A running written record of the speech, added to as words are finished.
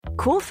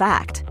Cool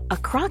fact, a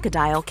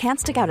crocodile can't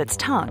stick out its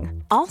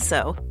tongue.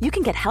 Also, you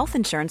can get health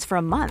insurance for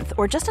a month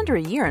or just under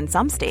a year in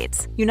some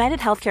states. United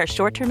Healthcare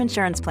short-term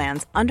insurance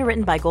plans,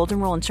 underwritten by Golden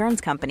Rule Insurance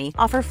Company,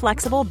 offer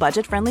flexible,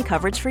 budget-friendly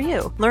coverage for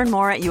you. Learn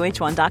more at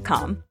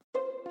uh1.com.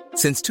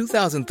 Since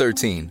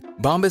 2013,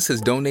 Bombas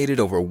has donated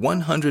over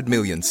 100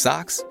 million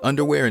socks,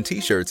 underwear, and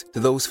T-shirts to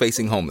those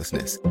facing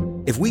homelessness.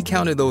 If we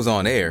counted those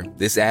on air,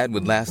 this ad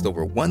would last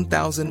over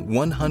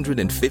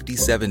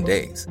 1,157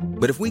 days.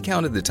 But if we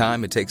counted the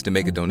time it takes to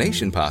make a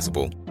donation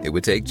possible, it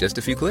would take just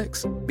a few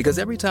clicks. Because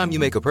every time you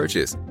make a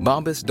purchase,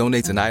 Bombas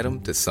donates an item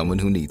to someone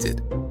who needs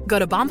it. Go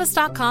to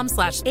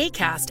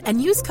bombas.com/ACAST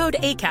and use code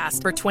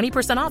ACAST for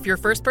 20% off your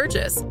first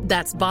purchase.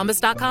 That's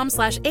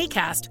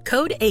bombas.com/ACAST,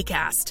 code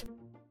ACAST.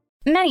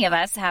 Many of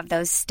us have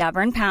those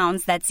stubborn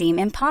pounds that seem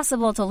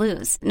impossible to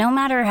lose, no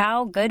matter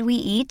how good we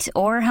eat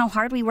or how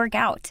hard we work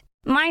out.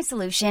 My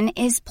solution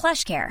is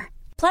PlushCare.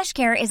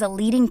 PlushCare is a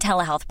leading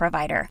telehealth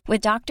provider with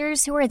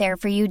doctors who are there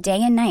for you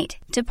day and night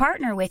to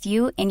partner with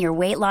you in your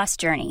weight loss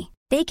journey.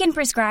 They can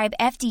prescribe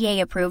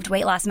FDA-approved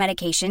weight loss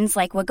medications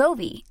like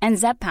Wegovy and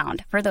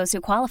Zepbound for those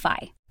who qualify.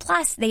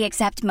 Plus, they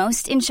accept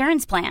most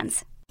insurance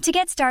plans. To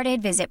get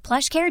started, visit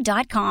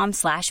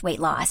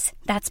plushcare.com/weightloss.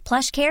 That's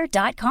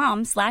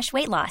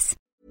plushcare.com/weightloss.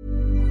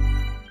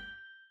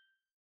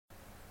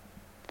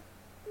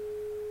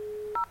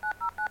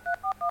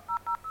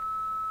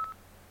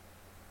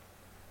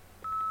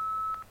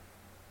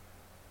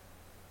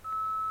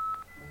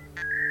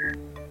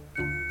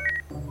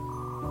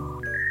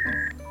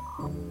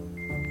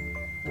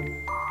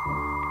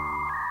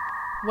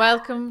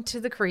 Welcome to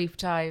the Creep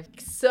Dive.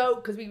 So,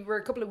 because we were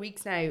a couple of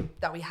weeks now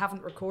that we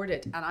haven't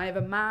recorded, and I have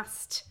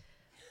amassed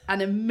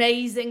an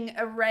amazing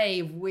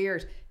array of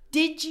weird.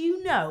 Did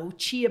you know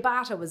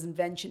ciabatta was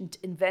invented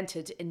in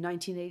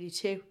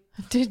 1982?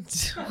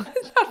 Isn't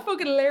that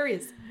fucking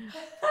hilarious?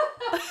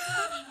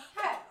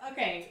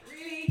 Okay,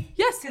 really?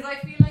 Yes. Because I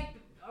feel like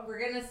we're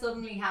going to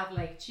suddenly have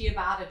like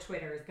ciabatta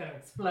Twitter is going to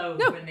explode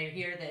when they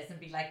hear this and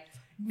be like,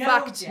 no,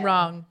 fact, Jen.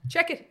 wrong.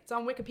 Check it. It's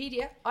on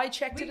Wikipedia. I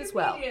checked it as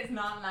well. Wikipedia is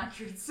not an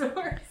accurate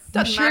source.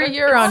 I'm sure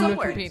you're on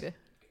Wikipedia.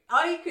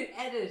 I could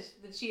edit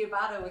the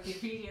ciabatta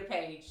Wikipedia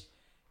page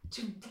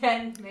to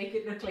then make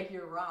it look like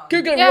you're wrong.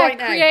 Google it Yeah, right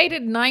now.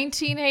 created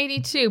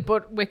 1982,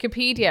 but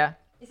Wikipedia.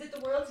 Is it the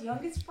world's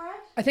youngest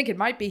bread? I think it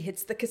might be.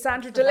 It's the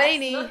Cassandra It's the best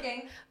Delaney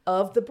looking.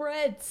 of the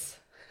breads.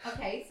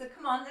 Okay, so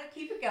come on, then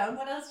keep it going.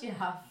 What else do you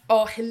have?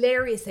 Oh,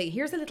 hilariously.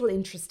 Here's a little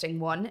interesting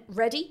one.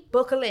 Ready?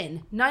 Buckle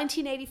in.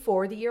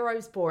 1984, the year I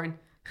was born.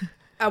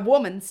 A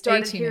woman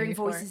started hearing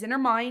 1884. voices in her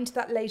mind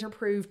that later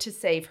proved to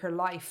save her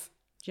life.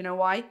 Do you know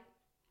why?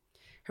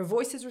 Her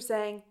voices were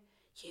saying,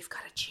 "You've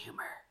got a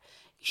tumour.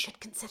 You should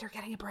consider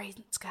getting a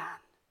brain scan."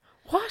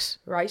 What?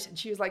 Right? And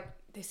she was like,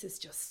 "This is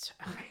just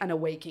an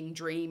awaking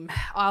dream.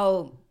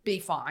 I'll be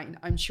fine,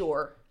 I'm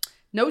sure."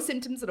 No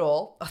symptoms at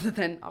all, other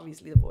than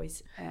obviously the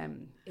voice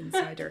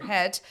inside her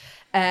head.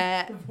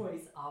 The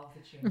voice of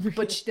the tumour.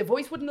 But the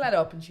voice wouldn't let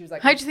up, and she was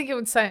like, How do you think it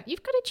would sound?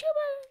 You've got a tumor.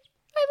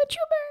 I have a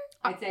tumor.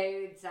 I'd say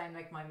it would sound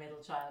like my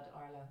middle child,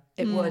 Arlo.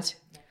 It would.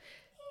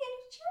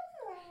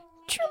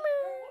 Tumor.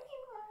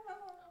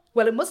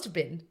 Well, it must have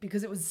been,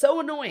 because it was so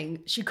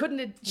annoying. She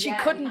couldn't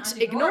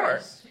ignore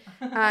it.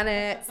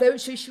 And so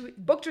she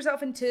booked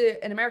herself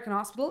into an American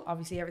hospital.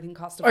 Obviously, everything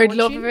cost a Or I'd fortune.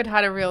 love if it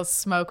had a real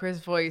smoker's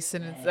voice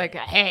and it's like,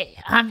 hey,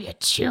 I'm your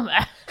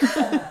tumor.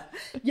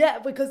 Yeah,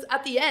 because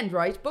at the end,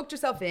 right, booked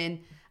herself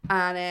in,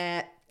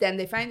 and then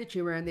they found the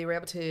tumour and they were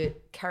able to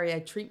carry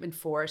out treatment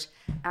for it.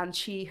 And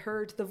she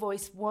heard the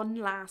voice one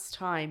last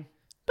time.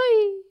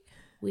 Bye.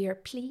 "We are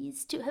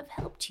pleased to have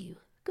helped you.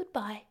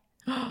 Goodbye."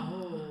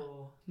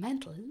 Oh.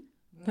 Mental.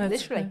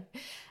 That's Literally.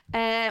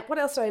 What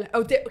else do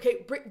I...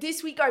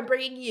 this week I'm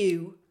bringing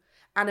you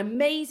an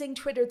amazing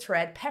Twitter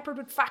thread peppered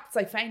with facts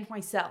I found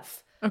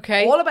myself.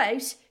 Okay. All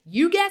about,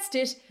 you guessed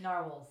it.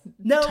 Narwhals.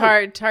 No.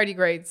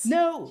 Tardigrades.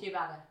 No.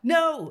 Ciabatta.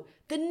 No.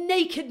 The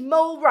naked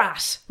mole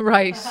rat.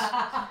 Right.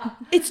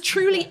 It's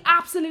truly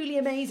absolutely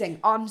amazing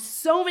on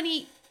so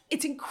many...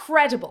 It's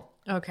incredible.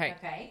 Okay.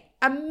 Okay.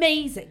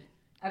 Amazing.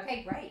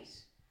 Okay, great.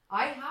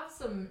 I have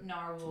some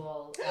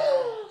narwhal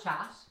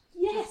chat.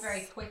 Yes. Just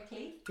very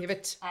quickly. Give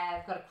it.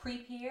 I've got a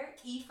creep here.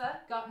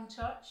 Aoife got in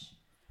touch.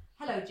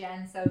 Hello,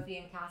 Jen, Sophie,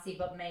 and Cassie,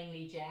 but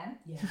mainly Jen.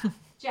 Yeah.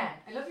 Jen,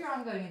 I love your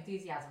ongoing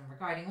enthusiasm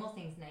regarding all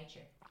things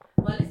nature.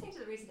 While listening to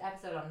the recent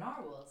episode on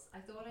narwhals, I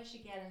thought I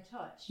should get in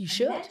touch. You and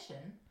should.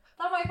 mention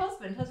that my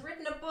husband has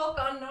written a book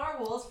on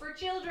narwhals for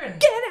children.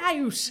 Get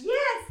out.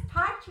 Yes,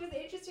 packed with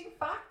interesting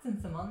facts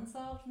and some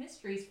unsolved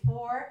mysteries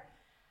for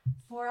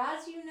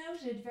as you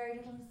noted, very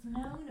little is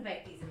known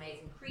about these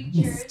amazing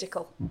creatures.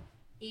 Mystical.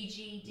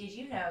 E.g., did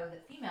you know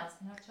that females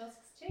can have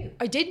tusks too?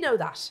 I did know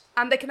that.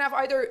 And they can have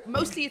either,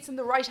 mostly it's in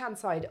the right-hand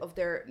side of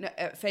their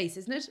face,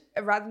 isn't it?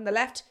 Rather than the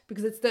left,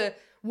 because it's the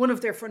one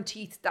of their front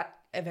teeth that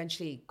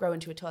eventually grow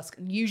into a tusk.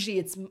 And usually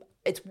it's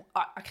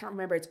I can't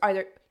remember, it's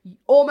either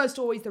almost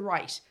always the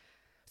right.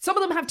 Some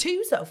of them have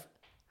two, so.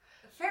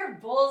 fair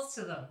balls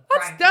to them.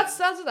 That's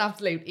an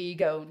absolute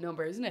ego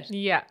number, isn't it?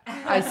 Yeah.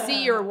 I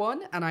see your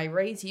 1 and I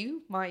raise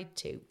you my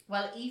 2.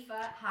 Well, Aoife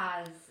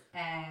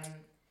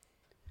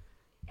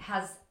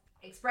has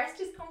expressed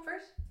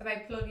discomfort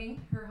about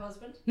plugging her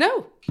husband.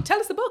 No, tell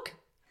us the book.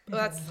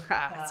 Well, that's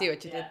see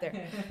what you did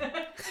there.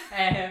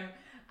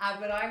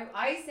 But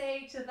I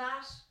say to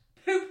that,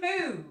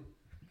 poo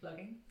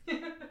plugging.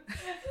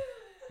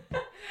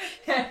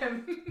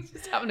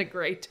 Just having a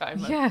great time.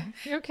 Yeah.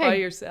 You okay? By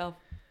yourself.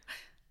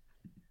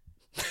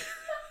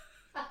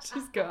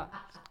 She's gone.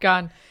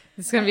 Gone.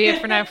 This is going to be it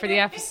for now for the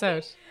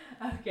episode.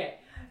 Okay,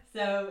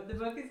 so the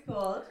book is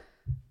called...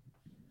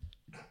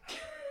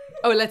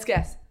 Oh, let's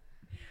guess.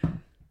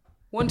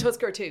 1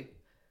 Tusker or 2?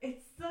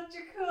 It's such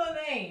a cool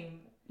name.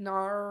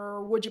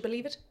 Nor would you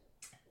believe it?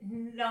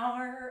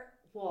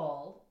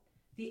 Narwhal,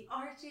 the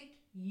Arctic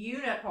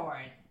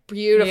Unicorn.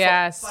 Beautiful.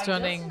 Yeah, By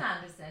stunning. Justin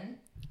Anderson,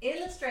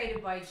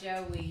 illustrated by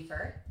Joe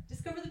Weaver.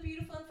 Discover the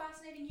beautiful and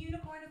fascinating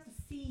unicorn of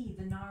the sea,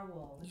 the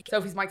narwhal.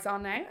 Sophie's mic's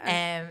on now.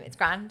 It's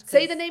grand.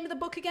 Say the name of the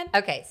book again.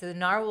 Okay, so The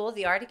Narwhal,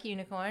 the Arctic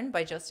Unicorn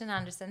by Justin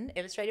Anderson,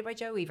 illustrated by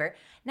Joe Weaver.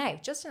 Now,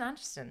 Justin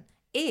Anderson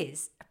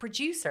is a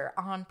producer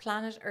on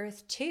Planet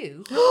Earth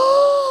 2.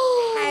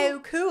 How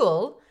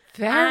cool.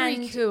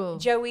 Very cool.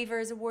 Joe Weaver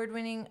is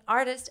award-winning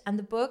artist, and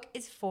the book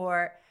is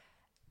for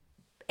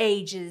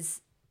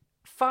ages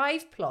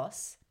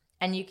 5+,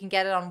 and you can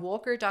get it on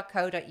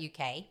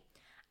walker.co.uk.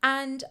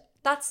 And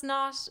that's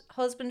not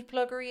husband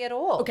pluggery at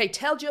all. Okay,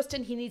 tell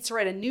Justin he needs to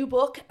write a new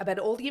book about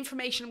all the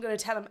information I'm going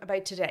to tell him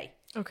about today.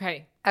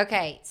 Okay.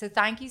 Okay, so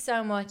thank you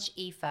so much,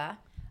 Aoife.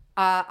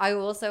 I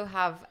also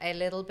have a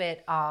little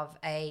bit of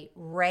a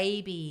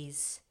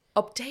rabies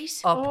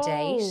Update?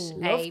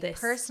 update, love a this.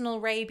 personal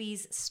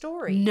rabies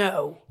story.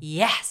 No.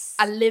 Yes.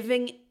 A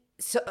living...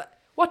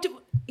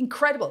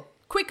 Incredible.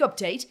 Quick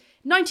update.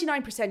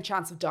 99%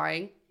 chance of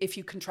dying if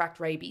you contract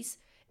rabies.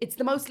 It's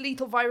the most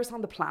lethal virus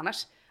on the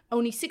planet.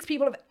 Only 6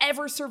 people have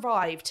ever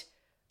survived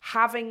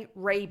having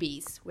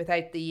rabies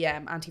without the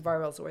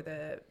antivirals or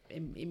the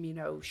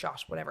immuno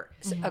shot, whatever.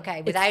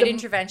 Okay, without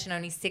intervention,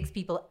 only 6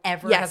 people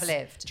ever have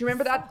lived. Do you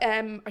remember that?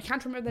 I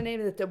can't remember the name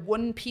of it. The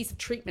one piece of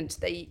treatment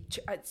I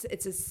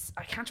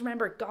can't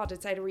remember. God,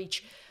 it's out of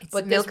reach. It's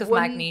but milk of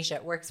magnesia.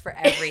 It works for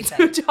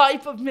everything. It's a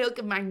type of milk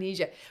of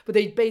magnesia, but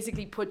they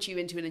basically put you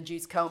into an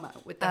induced coma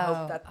with the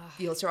hope that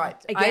you'll survive.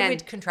 Again, I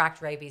would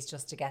contract rabies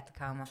just to get the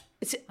coma.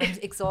 I'm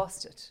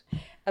exhausted.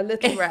 A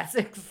little rest.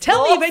 It's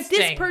Tell me about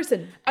this exhausting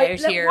person. out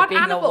here what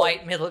being animal? a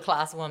white middle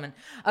class woman.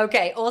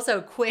 Okay, also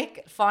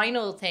quick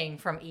final thing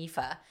from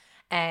Aoife.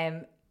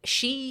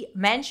 She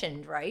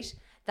mentioned, right,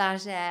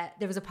 that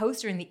there was a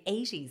poster in the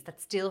 80s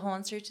that still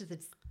haunts her to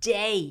this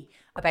day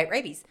about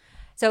rabies.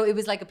 So it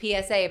was like a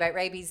PSA about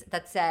rabies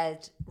that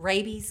said,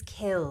 rabies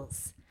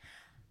kills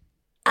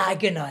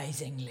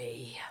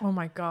agonizingly. Oh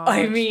my God.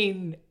 I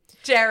mean,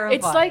 terrifying.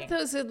 It's like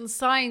those little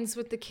signs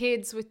with the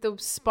kids with the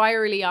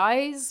spirally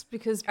eyes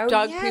because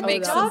dog poo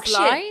makes them dog shit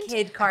blind.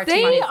 kid cartoon.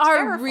 They It's are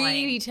terrifying.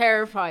 really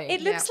terrifying.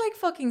 It looks like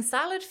fucking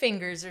salad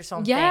fingers or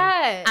something.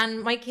 Yeah.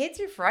 And my kids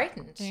are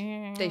frightened.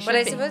 They should But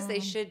I be. suppose they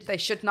should. They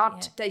should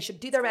not. They should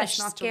do their best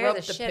not to scare rub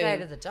the the shit poo.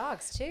 out of the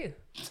dogs too.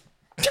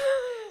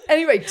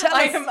 Anyway, tell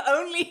I us. am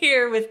only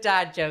here with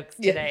dad jokes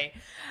today.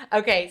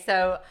 Okay,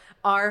 so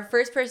our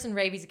first person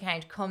rabies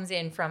account comes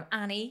in from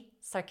Annie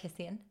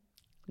Sarkisian,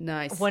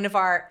 Nice. one of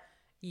our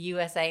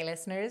USA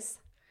listeners.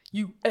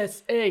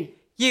 USA.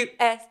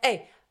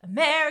 USA,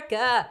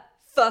 America,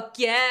 fuck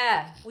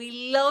yeah,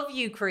 we love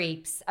you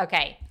creeps.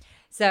 Okay,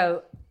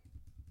 so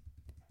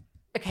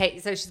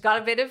she's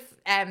got a bit of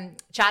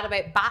chat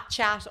about bat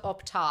chat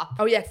up top.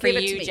 Oh yeah, for give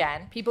it you, to me.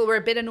 Jen. People were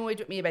a bit annoyed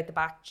with me about the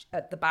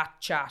bat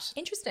chat.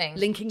 Interesting.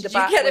 Linking the Did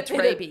bat you get with a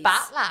bit rabies. of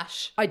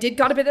batlash? I did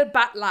got a bit of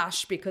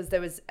batlash because there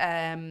was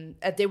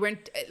they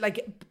weren't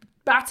like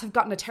bats have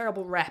gotten a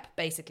terrible rep.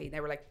 Basically, they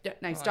were like,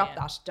 "No, stop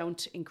that!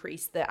 Don't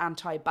increase the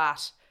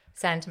anti-bat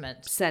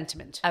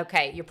Sentiment.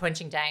 Okay, you're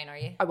punching down, are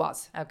you? I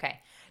was. Okay,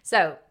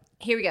 so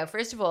here we go.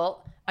 First of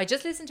all, I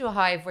just listened to a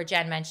Hive where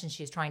Jen mentioned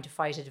she's trying to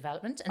fight a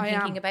development and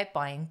thinking about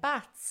buying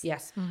bats.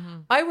 Yes.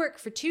 I work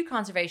for 2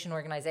 conservation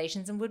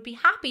organisations and would be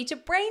happy to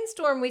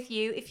brainstorm with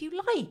you if you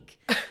like.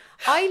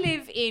 I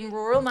live in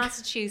rural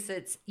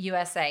Massachusetts,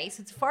 USA,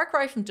 so it's a far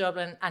cry from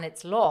Dublin and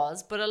its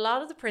laws, but a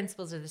lot of the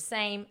principles are the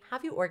same.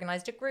 Have you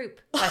organised a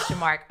group? Question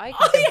mark. I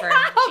can confirm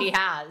she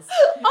has.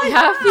 I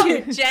have.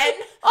 Jen,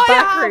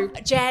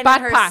 Jen,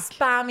 Bat her pack.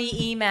 spammy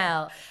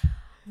email.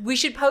 We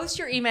should post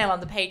your email on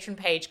the Patreon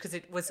page because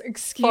it was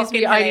Excuse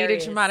me, fucking I need a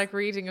hilarious. dramatic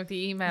reading of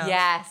the email.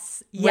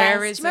 Yes.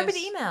 Where yes. is Do you remember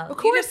it? the email? Of You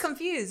course. look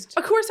confused.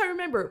 Of course I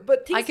remember,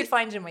 but I could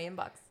find it in my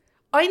inbox.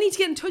 I need to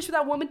get in touch with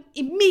that woman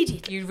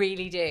immediately. You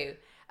really do.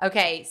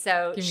 Okay,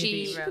 so Give me the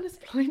she... She's going to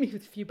supply me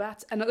with a few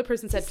bats. Another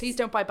person said, please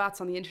don't buy bats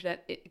on the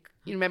internet.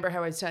 You remember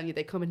how I was telling you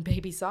they come in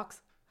baby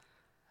socks?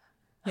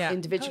 Yeah.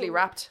 Individually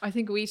wrapped. I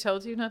think we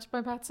told you not to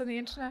buy bats on the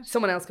internet.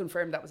 Someone else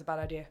confirmed that was a bad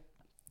idea.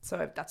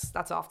 So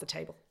that's off the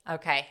table.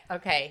 Okay.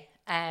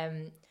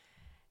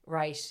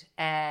 Right.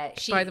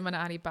 She... Buy them on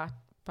Annie Bat.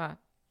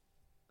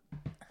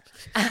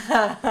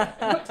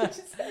 What did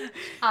you say?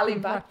 Ali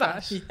Bat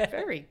Bat.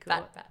 Very good.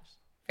 Bat Bat.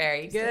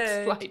 Very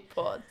good. Slight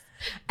pause.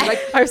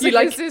 I was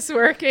like, is this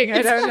working?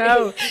 I don't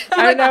know.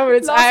 I don't know.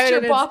 It's lost out your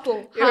and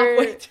bottle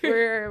halfway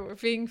we're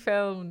being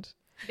filmed.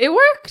 It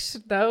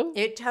worked though.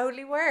 It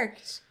totally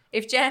worked.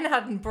 If Jen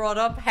hadn't brought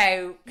up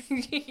how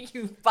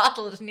you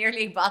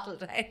nearly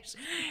bottled out,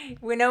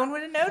 no one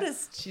would have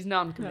noticed. She's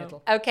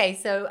non-committal. Okay,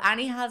 so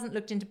Annie hasn't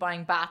looked into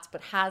buying bats,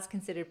 but has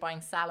considered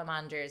buying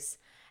salamanders,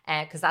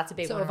 because that's a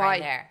big one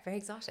right there. Very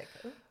exotic.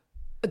 Ooh.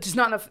 But there's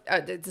not enough.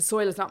 The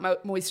soil is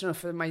not moist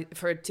enough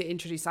to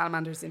introduce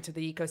salamanders into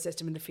the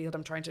ecosystem in the field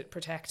I'm trying to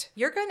protect.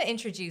 You're going to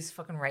introduce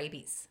fucking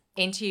rabies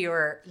into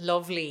your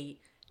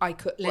lovely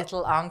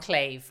little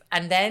enclave,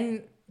 and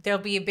then there'll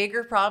be a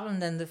bigger problem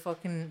than the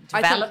fucking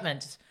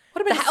development.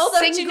 What about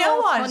do you know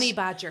what? honey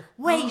badger?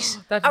 Wait,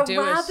 That'd a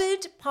do it.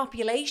 rabid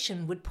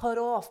population would put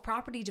off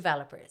property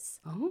developers.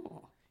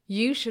 Oh.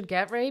 You should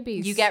get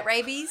rabies. You get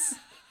rabies?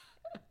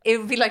 It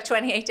would be like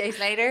 28 days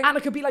later. And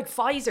it could be like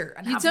Pfizer.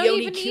 And You have don't the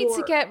only even cure. need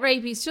to get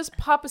rabies. Just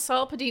pop a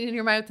Solpadeine in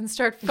your mouth and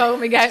start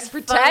foaming out.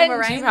 Foam Pretend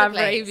around you the have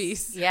place.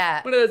 rabies.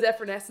 Yeah. One of those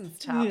effervescence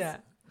tabs. Yeah.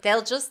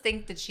 They'll just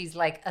think that she's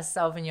like a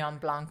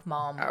Sauvignon Blanc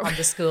mom on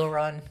the school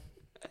run.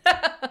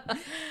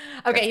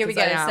 Okay, here we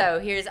go. So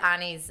here's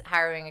Annie's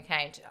harrowing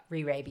account,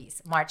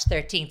 re-rabies. March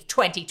 13th,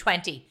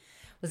 2020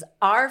 was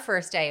our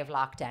first day of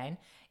lockdown.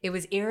 It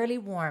was eerily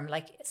warm,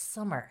 like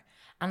summer.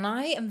 And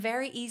I am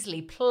very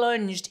easily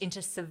plunged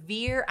into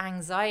severe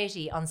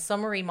anxiety on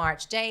summery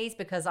March days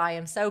because I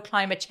am so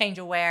climate change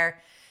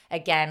aware.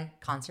 Again,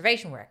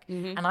 conservation work.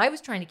 And I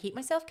was trying to keep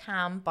myself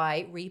calm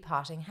by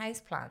repotting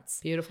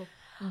houseplants. Beautiful.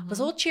 I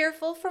was all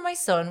cheerful for my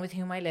son with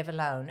whom I live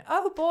alone.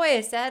 Oh boy,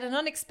 I said, an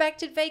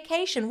unexpected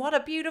vacation. What a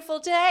beautiful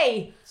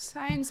day.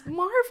 Sounds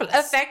marvellous.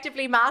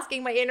 Effectively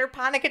masking my inner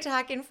panic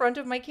attack in front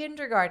of my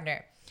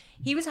kindergartner.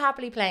 He was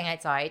happily playing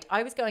outside.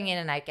 I was going in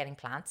and out getting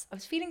plants. I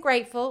was feeling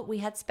grateful. We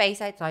had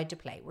space outside to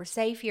play. We're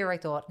safe here, I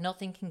thought.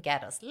 Nothing can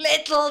get us.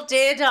 Little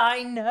did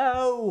I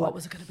know. What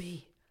was it going to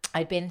be?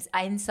 I'd been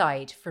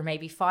inside for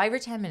maybe 5 or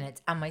 10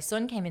 minutes and my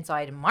son came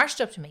inside and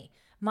marched up to me.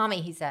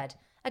 Mommy, he said,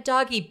 a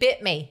doggy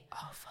bit me.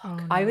 Oh,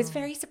 fuck. I was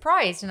very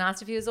surprised and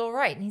asked if he was all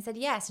right. And he said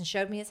yes and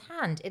showed me his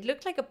hand. It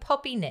looked like a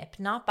puppy nip,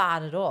 not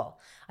bad at all.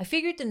 I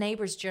figured the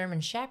neighbour's German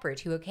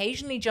Shepherd, who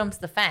occasionally jumps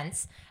the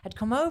fence, had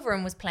come over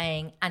and was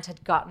playing and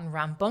had gotten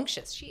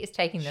rambunctious. She is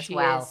taking this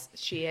well.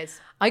 She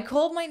is. I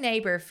called my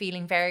neighbour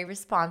feeling very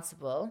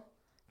responsible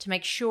to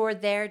make sure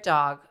their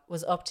dog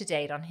was up to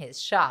date on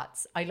his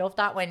shots. I love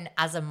that when,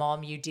 as a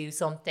mom, you do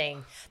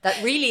something that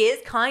really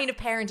is kind of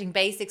parenting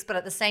basics, but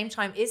at the same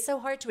time is so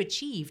hard to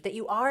achieve that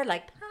you are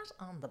like, pat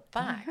on the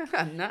back.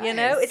 Nice. You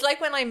know, it's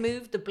like when I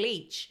moved the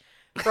bleach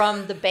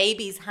from the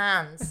baby's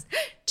hands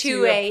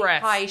to a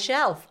press. high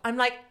shelf. I'm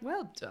like,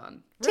 Well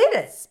done. did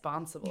it.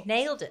 Responsible.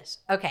 Nailed it.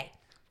 Okay.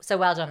 So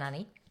well done,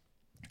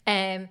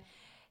 Annie.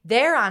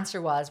 Their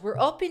answer was, we're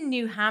up in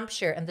New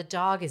Hampshire and the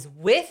dog is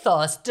with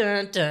us.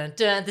 Dun, dun,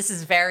 dun. This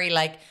is very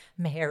like,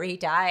 Mary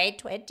died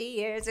 20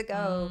 years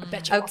ago. I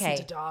bet you wasn't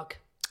a dog.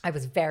 I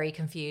was very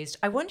confused.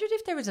 I wondered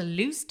if there was a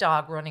loose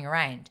dog running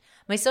around.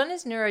 My son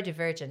is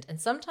neurodivergent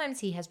and sometimes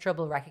he has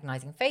trouble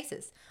recognizing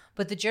faces,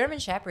 but the German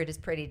Shepherd is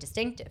pretty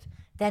distinctive.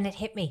 Then it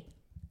hit me.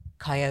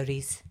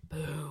 Coyotes.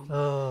 Boom.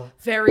 Oh.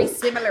 Very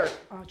similar.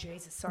 Oh,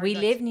 Jesus. Sorry. We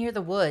guys. live near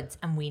the woods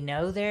and we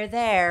know they're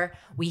there.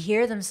 We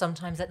hear them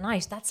sometimes at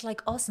night. That's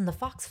like us and the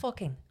fox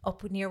fucking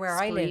up near where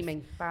I live.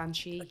 Screaming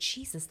banshee. Oh,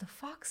 Jesus, the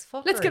fox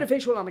fucker. Let's get a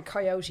visual on a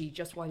coyote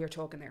just while you're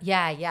talking there.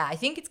 Yeah. I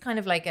think it's kind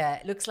of like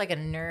looks like a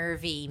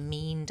nervy,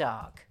 mean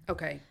dog.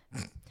 Okay.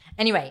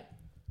 Anyway,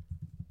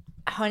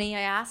 honey,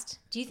 I asked,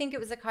 do you think it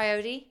was a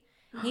coyote?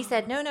 He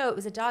said, no, it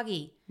was a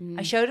doggy.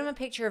 I showed him a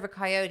picture of a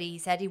coyote. He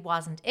said he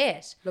wasn't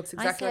it. Looks I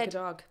exactly like a said,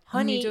 dog.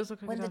 Honey, He does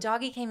look like a when the dog.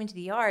 doggy came into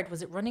the yard,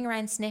 was it running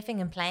around sniffing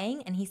and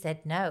playing? And he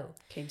said, no.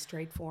 Came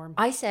straight for him.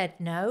 I said,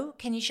 no.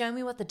 Can you show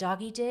me what the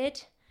doggy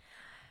did?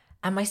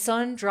 And my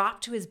son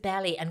dropped to his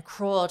belly and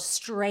crawled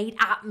straight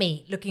at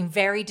me, looking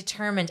very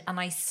determined. And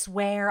I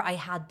swear I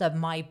had the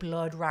my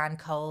blood ran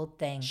cold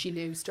thing. She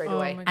knew straight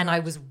away. my And I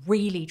was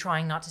really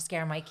trying not to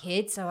scare my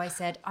kid. So I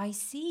said, I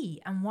see.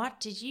 And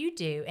what did you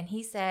do? And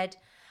he said,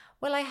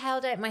 well, I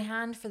held out my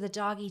hand for the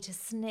doggy to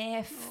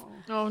sniff.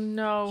 Oh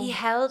no. He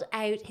held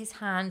out his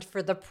hand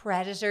for the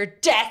predator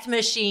death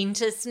machine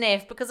to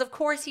sniff because of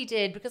course he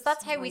did, because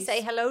that's how we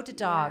say hello to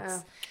dogs.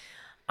 Yeah.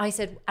 I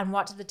said, and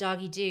what did the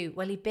doggy do?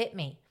 Well, he bit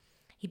me.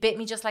 He bit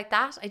me just like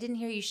that. I didn't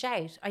hear you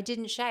shout. I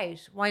didn't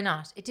shout. Why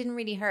not? It didn't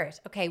really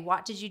hurt. Okay,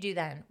 what did you do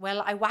then?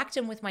 Well, I whacked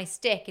him with my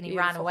stick and he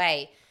ran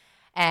away.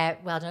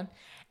 Well done.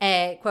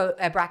 Quote,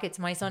 brackets,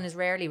 my son is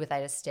rarely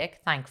without a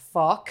stick. Thank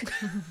fuck.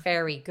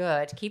 Very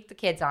good. Keep the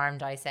kids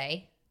armed, I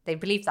say. They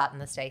believe that in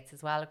the States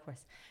as well, of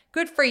course.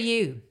 Good for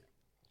you.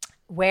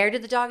 Where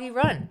did the doggy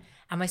run?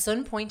 And my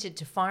son pointed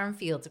to farm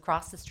fields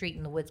across the street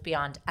in the woods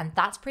beyond. And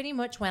that's pretty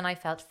much when I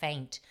felt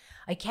faint.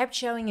 I kept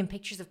showing him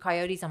pictures of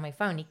coyotes on my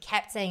phone. He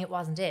kept saying it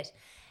wasn't it.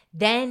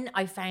 Then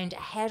I found a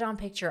head-on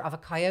picture of a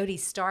coyote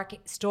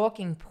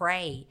stalking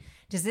prey.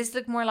 Does this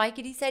look more like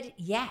it? He said,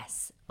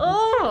 yes.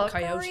 Oh,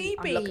 Coyote.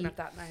 creepy. I'm looking at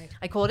that now.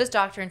 I called his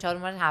doctor and told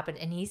him what had happened,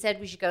 and he said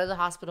we should go to the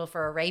hospital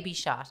for a rabies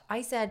shot.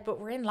 I said, but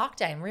we're in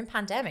lockdown, we're in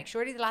pandemic.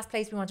 Surely the last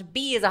place we want to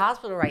be is a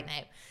hospital right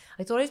now.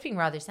 I thought I was being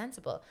rather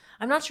sensible.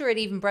 I'm not sure it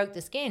even broke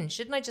the skin.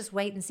 Shouldn't I just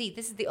wait and see?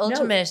 This is the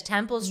ultimate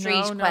Temple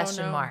Street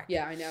question mark.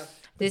 Yeah, I know.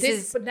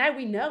 But now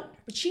we know.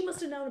 But she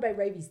must have known about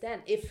rabies then.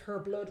 If her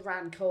blood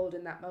ran cold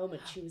in that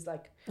moment, she was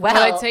like, well,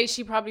 I'd say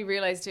she probably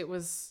realized it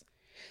was.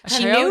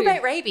 She knew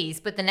about rabies,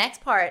 but the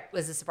next part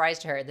was a surprise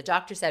to her. The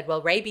doctor said,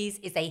 well, rabies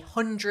is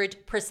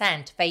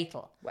 100%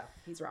 fatal. Well,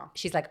 he's wrong.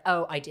 She's like,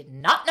 oh, I did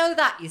not know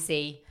that, you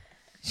see.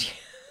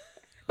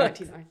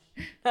 99.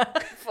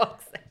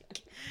 Fuck's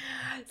sake.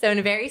 So in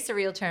a very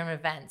surreal turn of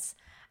events,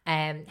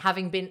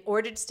 having been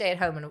ordered to stay at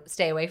home and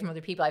stay away from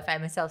other people, I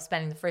found myself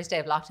spending the first day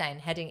of lockdown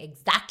heading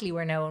exactly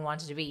where no one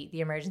wanted to be,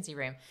 the emergency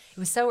room. It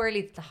was so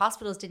early that the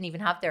hospitals didn't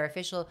even have their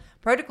official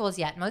protocols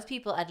yet. Most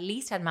people at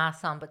least had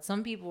masks on, but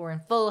some people were in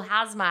full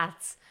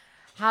hazmat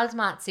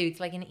suits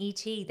like in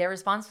ET. Their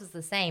response was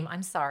the same.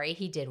 I'm sorry,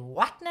 he did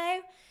what now?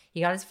 He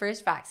got his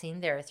first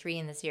vaccine. There are 3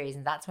 in the series,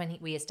 and that's when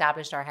we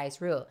established our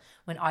house rule.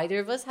 When either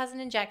of us has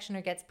an injection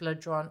or gets blood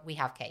drawn, we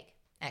have cake.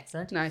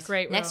 Excellent. Nice.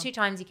 Great. Next 2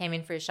 times he came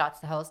in for his shots,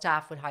 the whole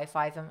staff would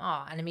high-five him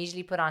and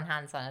immediately put on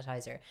hand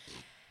sanitizer.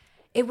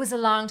 It was a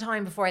long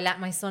time before I let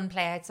my son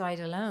play outside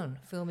alone.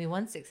 Fool me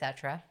once,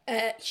 etc.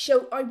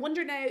 So I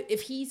wonder now,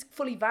 if he's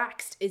fully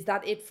vaxxed, is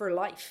that it for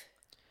life?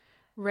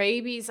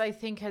 Rabies, I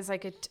think, has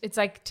it's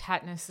like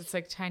tetanus. It's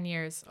like 10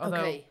 years. Although,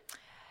 Okay.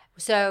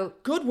 So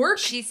Good work,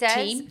 she says,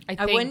 team.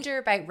 I wonder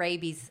about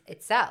rabies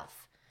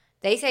itself.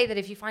 They say that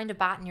if you find a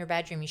bat in your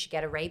bedroom, you should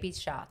get a rabies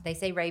shot. They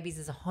say rabies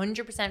is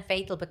 100%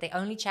 fatal, but they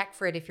only check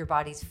for it if your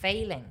body's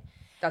failing.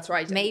 That's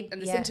right. Maybe,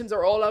 and the symptoms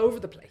are all over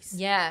the place.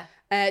 Yeah.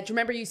 Do you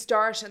remember you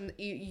start and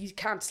you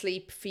can't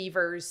sleep,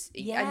 fevers,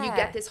 and you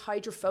get this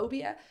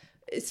hydrophobia?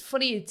 It's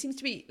funny. It seems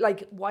to be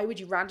like, why would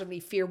you randomly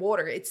fear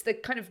water? It's the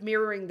kind of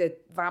mirroring the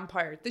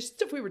vampire, the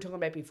stuff we were talking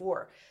about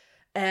before.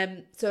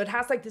 So it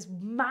has like this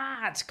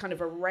mad kind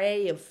of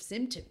array of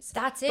symptoms.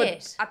 That's but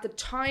it. At the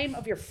time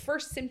of your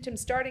first symptom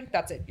starting,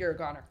 that's it. You're a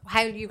goner.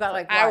 How you got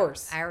like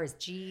hours. What? Hours,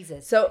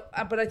 Jesus. So,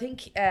 but I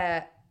think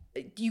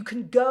you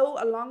can go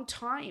a long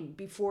time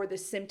before the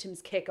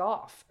symptoms kick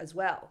off as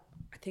well.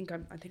 I think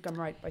I'm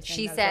right by saying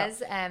she that. She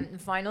says, the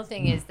final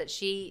thing is that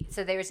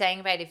so they were saying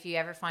about if you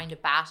ever find a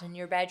bat in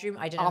your bedroom,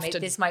 I don't know, maybe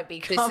this might be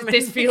common.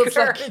 This feels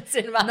like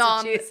in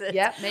Massachusetts.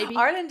 Yeah, maybe.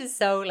 Ireland is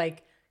so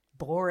like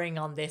boring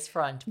on this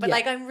front. But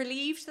like, I'm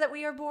relieved that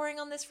we are boring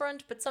on this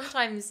front. But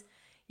sometimes,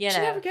 you know.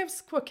 Did you ever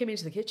guess what came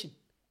into the kitchen?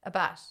 A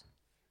bat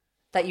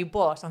that you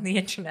bought on the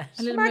internet.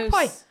 a little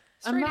magpie. moose.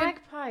 A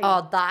magpie.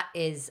 Oh, that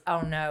is,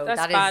 oh no. That's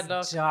that bad is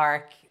luck.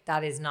 dark.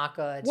 That is not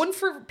good. One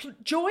for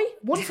joy,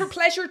 one for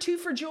pleasure, 2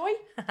 for joy.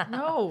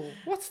 No.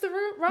 What's the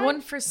right? One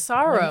for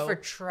sorrow. One for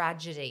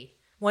tragedy.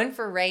 One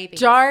for rabies.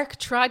 Dark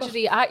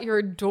tragedy at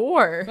your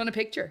door. On a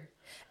picture.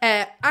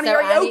 Annie, So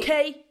are you Annie-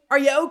 okay? Are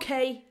you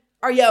okay?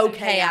 Are you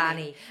okay,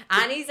 Annie?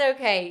 Annie's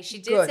okay. She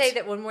did Good. say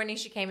that one morning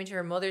she came into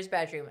her mother's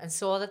bedroom and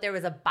saw that there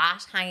was a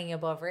bat hanging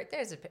above her.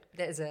 There's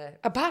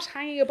a bat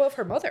hanging above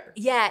her mother.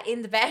 Yeah,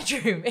 in the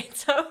bedroom.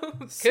 It's so cool.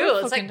 It's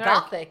fucking like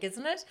dark. gothic,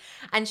 isn't it?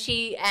 And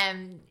she,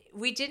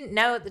 we didn't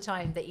know at the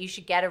time that you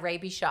should get a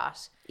rabies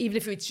shot. Even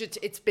if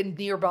it's been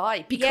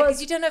nearby.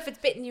 Because you don't know if it's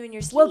bitten you in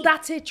your sleep. Well,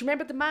 that's it. Do you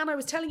remember the man I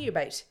was telling you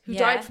about who Yeah.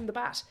 died from the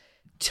bat?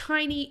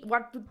 Tiny,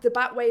 what the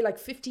bat weighed like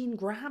 15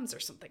 grams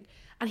or something.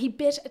 And he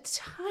bit a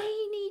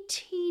tiny,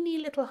 teeny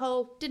little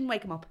hole. Didn't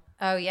wake him up.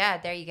 Oh yeah,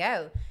 there you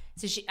go.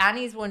 So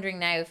Annie's wondering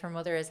now if her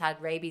mother has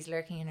had rabies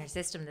lurking in her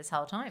system this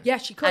whole time. Yeah,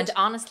 she could. And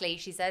honestly,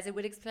 she says it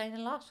would explain a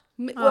lot.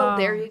 Well,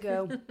 there you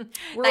go.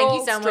 We're Thank all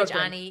you so much,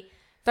 struggling. Annie.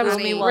 That was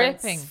Fool me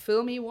ripping. once.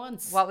 Fool me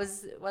once.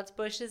 What's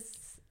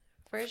Bush's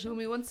version? Fool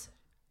me once.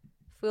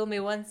 Fool me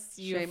once,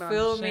 you Shame on-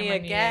 fool shame me on you.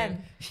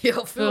 again.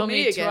 You'll Fool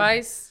me again.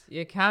 twice.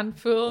 You can't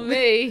fool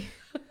me.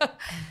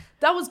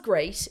 That was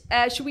great.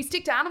 Should we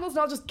stick to animals and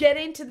I'll just get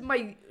into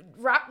my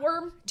rat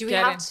worm? Do we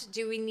Get have in.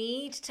 do we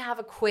need to have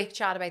a quick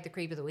chat about the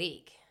creep of the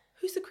week?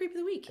 Who's the creep of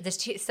the week?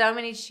 There's so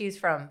many to choose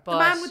from, but The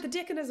man with the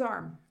dick in his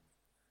arm.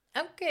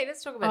 okay,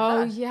 let's talk about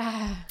Oh that.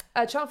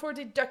 yeah. Channel 4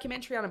 did a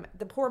documentary on him.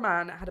 The poor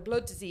man had a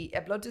blood disease.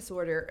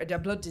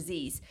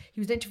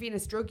 He was an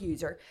intravenous drug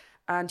user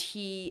and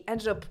he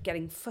ended up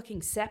getting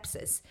fucking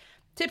sepsis.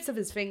 Tips of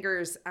his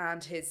fingers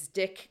and his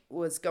dick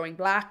was going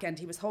black and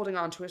he was holding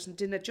on to it and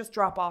didn't it just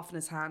drop off in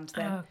his hand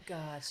then? Oh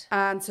god.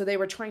 And so they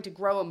were trying to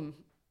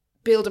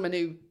build him a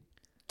new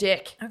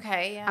dick.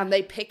 Okay, yeah. And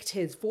they picked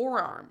his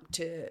forearm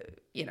to,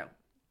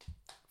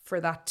 for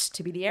that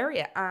to be the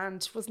area.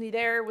 And wasn't he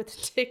there with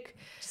the dick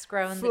Just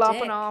growing the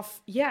flopping dick.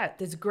 off? Yeah,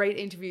 there's great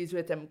interviews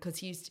with him because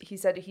he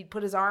said he'd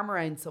put his arm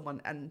around someone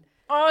and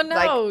Oh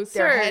no, like sir.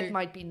 their head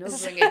might be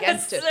nuzzling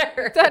against it.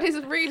 Sir. That is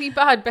really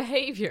bad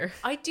behavior.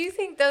 I do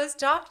think those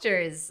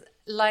doctors,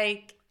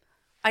 like,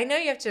 I know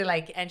you have to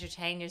like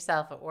entertain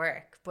yourself at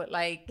work, but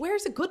like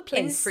Where's a good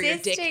place for your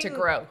dick to Insisting-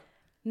 grow?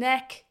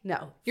 neck,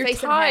 no. Your Face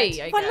thigh, and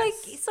head. I But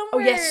guess. like somewhere. Oh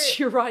yes,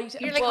 you're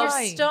right. You're like your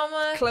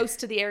stomach. close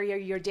to the area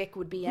your dick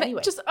would be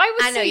anyway. Just I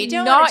would I know, say you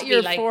don't want it not to be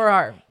your like-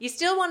 forearm. You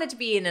still want it to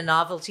be in a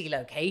novelty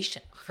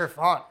location for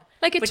fun.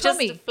 Like a but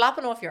tummy. just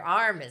flapping off your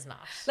arm is not.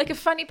 Like a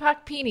fanny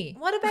pack peenie.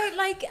 What about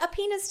like a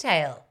penis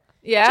tail?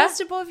 Yeah.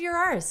 Just above your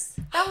arse.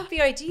 That would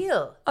be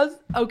ideal.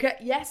 Okay,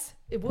 yes,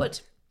 it would.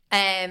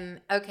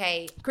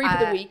 Okay. Creep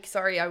of the week.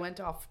 Sorry, I went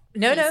off.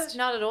 No, Piste.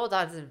 not at all.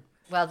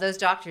 Well, those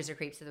doctors are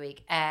creeps of the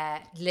week.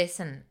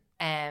 Listen,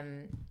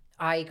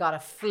 I got a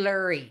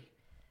flurry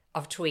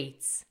of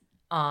tweets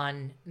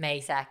on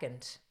May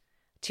 2nd.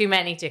 Too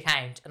many to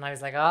count. And I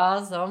was like,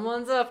 oh,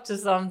 someone's up to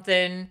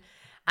something.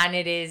 And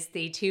it is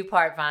the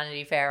 2-part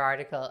Vanity Fair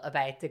article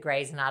about the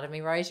Grey's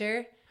Anatomy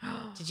writer.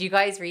 Did you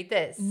guys read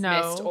this?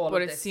 Missed all No, of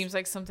but it this. seems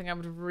like something I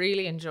would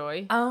really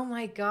enjoy. Oh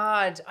my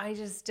God. I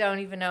just don't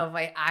even know if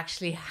I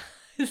actually,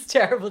 it's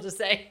terrible to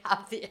say,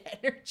 have the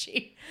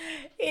energy.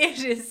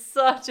 It is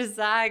such a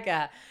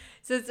saga.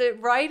 So it's a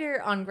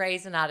writer on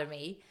Grey's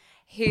Anatomy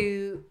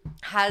who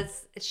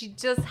she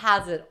just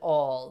has it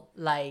all.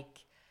 Like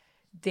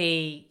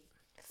the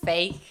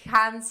fake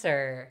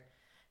cancer,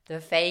 the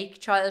fake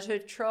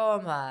childhood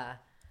trauma.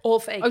 All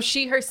fake. Oh,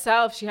 she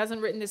herself. She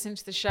hasn't written this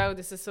into the show.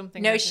 This is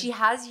something. No, like she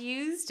has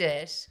used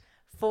it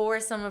for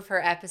some of her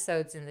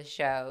episodes in the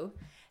show.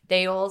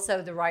 They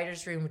also, the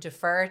writer's room,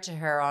 defer to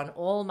her on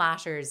all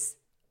matters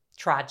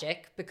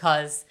tragic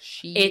because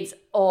it's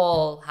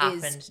all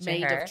happened is to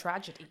made her. of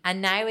tragedy.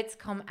 And now it's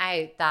come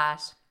out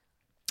that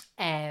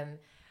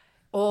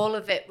all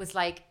of it was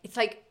like, it's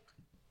like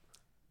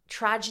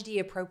tragedy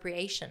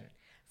appropriation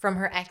from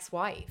her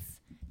ex-wife.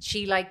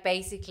 She like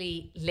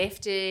basically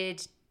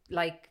lifted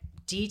like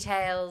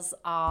details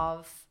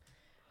of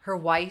her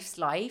wife's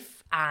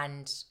life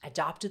and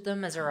adopted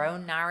them as her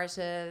own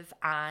narrative,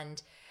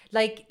 and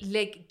like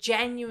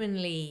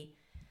genuinely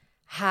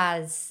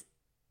has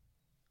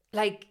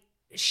like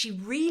she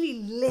really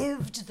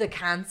lived the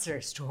cancer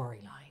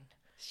storyline.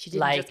 She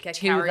didn't just get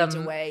carried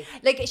away.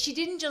 Like she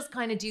didn't just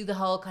kind of do the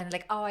whole kind of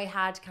like, oh, I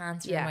had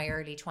cancer in my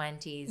early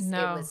 20s.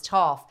 No. It was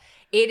tough.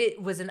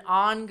 It was an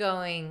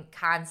ongoing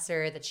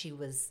cancer that she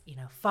was,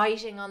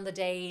 fighting on the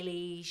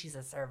daily. She's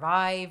a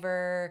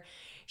survivor.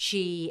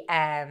 She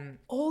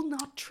All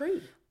not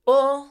true.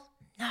 all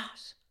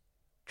not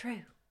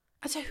true.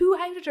 And so who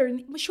outed her?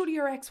 And surely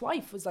her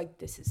ex-wife was like,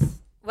 this is...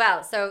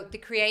 Well, so the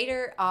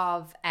creator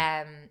of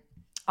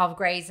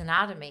Grey's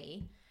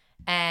Anatomy,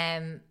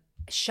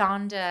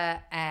 Shonda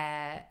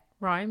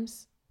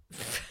rhymes.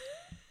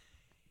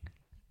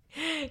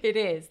 It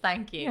is,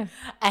 thank you.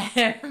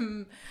 Yeah.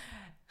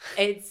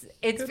 It's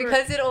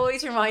because it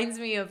always reminds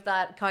me of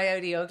that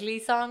Coyote Ugly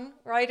song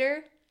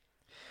writer.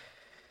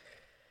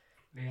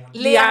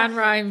 Leanne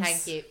Rhymes.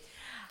 Thank you.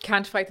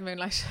 Can't fight the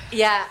moonlight.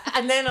 Yeah,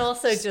 and then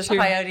also just true.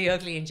 Coyote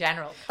Ugly in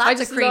general.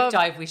 That's a creep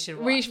dive we should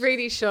watch. We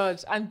really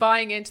should. And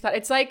buying into that.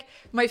 It's like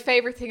my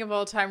favorite thing of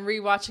all time,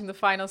 rewatching the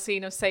final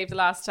scene of Save the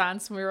Last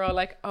Dance. And we were all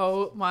like,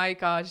 oh my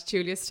God,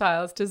 Julia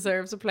Stiles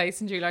deserves a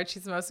place in Juilliard.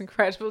 She's the most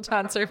incredible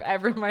dancer I've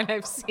ever in my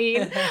life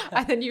seen.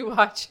 And then you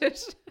watch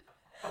it.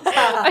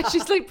 And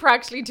she's like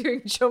practically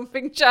doing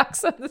jumping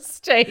jacks on the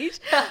stage,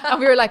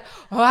 and we were like,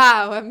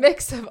 wow, a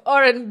mix of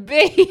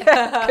R&B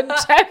and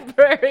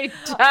contemporary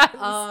dance.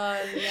 Oh,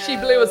 no. She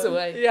blew us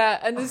away. Yeah,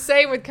 and the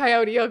same with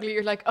Coyote Ugly.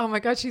 You're like, oh my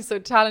God, she's so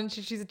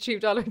talented, she's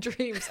achieved all her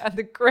dreams, and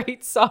the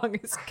great song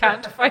is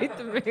Can't Fight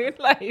the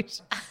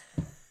Moonlight.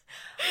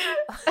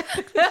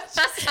 It's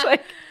just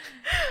like,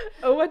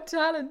 oh, what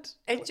talent.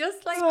 It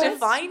just like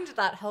defined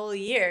that whole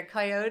year.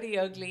 Coyote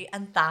Ugly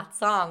and that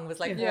song was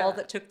like all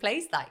that took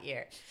place that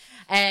year.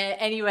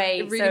 Anyway,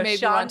 It really made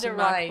me want Shonda a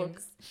MacBook.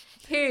 Rhimes,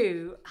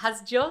 who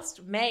has just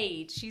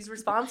she's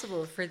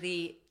responsible for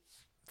the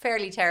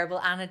fairly terrible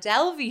Anna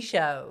Delvey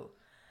show.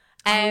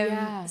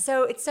 yeah.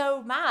 So it's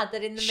so mad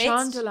that in the midst...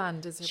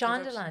 Shondaland is her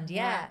Shondaland, production.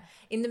 yeah.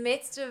 In the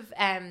midst of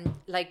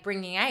like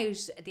bringing out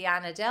the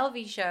Anna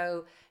Delvey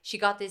show, she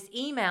got this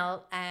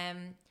email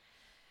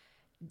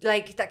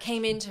like that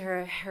came into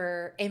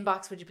her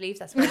inbox. Would you believe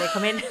that's where they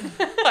come in?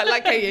 I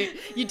like how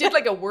you did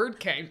like a word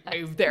count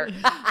move there.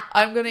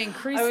 I'm going to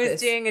increase I was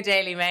this. doing a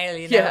Daily Mail,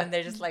 Yeah. and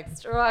they're just like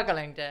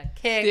struggling to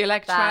kick The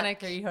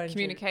electronic that 300.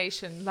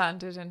 communication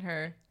landed in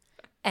her.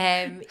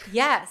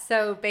 Yeah,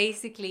 so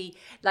basically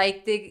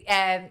like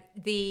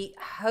the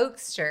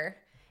hoaxer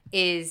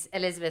is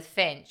Elizabeth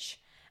Finch,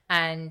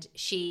 and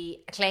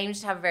she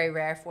claims to have a very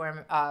rare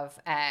form of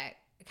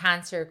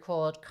cancer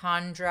called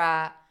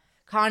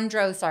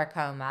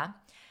chondrosarcoma,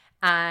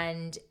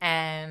 and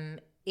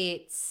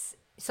it's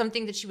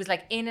something that she was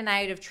like in and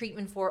out of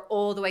treatment for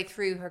all the way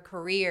through her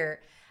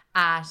career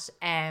at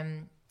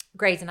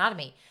Grey's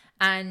Anatomy.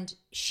 And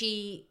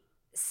she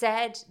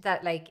said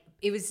that like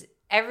it was,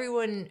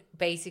 everyone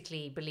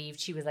basically believed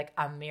she was like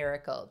a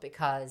miracle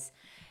because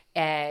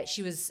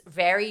she was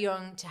very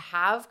young to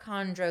have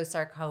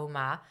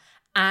chondrosarcoma,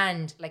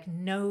 And like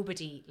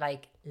nobody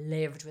like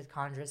lived with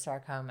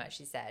chondrosarcoma,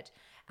 she said.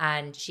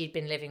 And she'd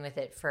been living with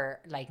it for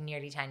like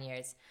nearly 10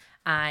 years.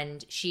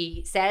 And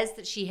she says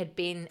that she had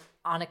been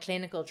on a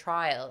clinical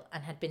trial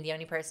and had been the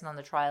only person on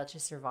the trial to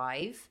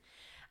survive.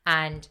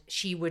 And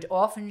she would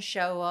often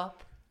show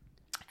up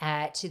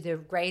to the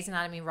Grey's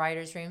Anatomy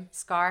writer's room,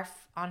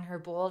 scarf on her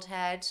bald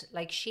head.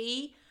 Like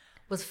she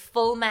was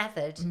full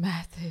method.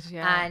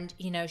 Yeah. And,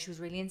 you know, she was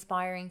really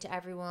inspiring to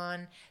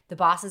everyone. The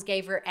bosses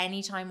gave her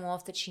any time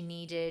off that she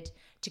needed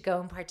to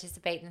go and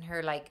participate in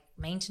her like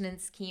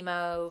maintenance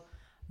chemo,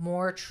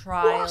 more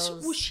trials.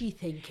 What was she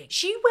thinking?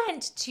 She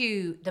went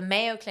to the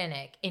Mayo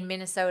Clinic in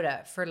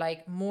Minnesota for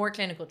like more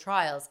clinical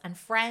trials, and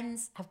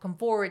friends have come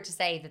forward to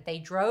say that they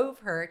drove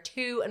her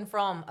to and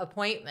from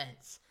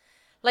appointments.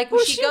 Like,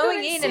 was she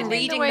going in and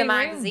reading the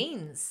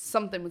magazines?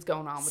 Something was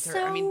going on with her.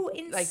 I mean,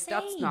 insane. like,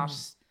 that's not...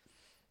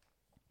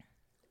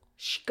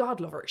 God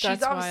love her.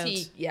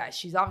 She's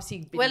she's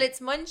obviously been... Well,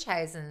 it's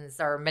Munchausen's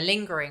or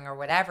malingering or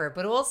whatever,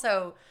 but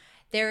also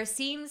there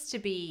seems to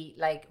be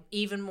like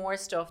even more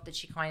stuff that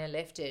she kind of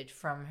lifted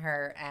from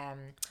her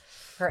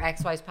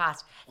ex-wife's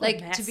past.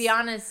 Like, to be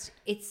honest,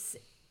 it's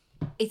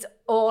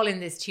all in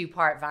this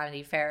 2-part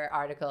Vanity Fair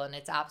article, and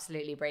it's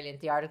absolutely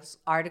brilliant. The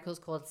article's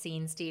called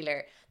Scene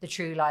Stealer, The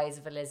True Lies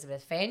of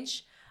Elizabeth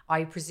Finch.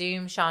 I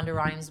presume Shonda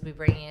Rhimes will be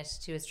bringing it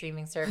to a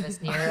streaming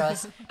service near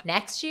us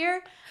next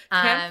year.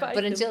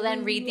 But until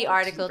then, read the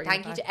article.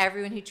 Thank you to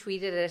everyone who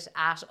tweeted it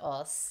at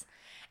us.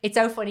 It's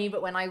so funny,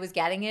 but when I was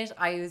getting it,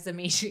 I was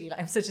immediately,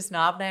 I'm such a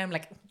snob now, I'm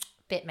like,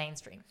 bit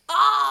mainstream.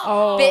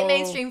 Bit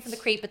mainstream for the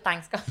creep, but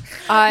thanks God.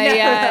 I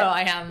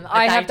am.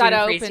 I have that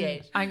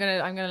open. I'm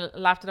gonna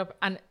laugh it up.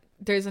 And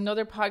there's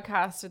another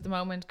podcast at the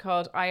moment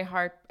called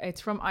iHeart.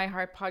 It's from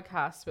iHeart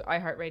Podcast with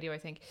iHeart Radio, I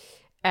think.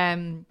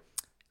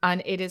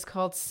 And it is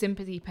called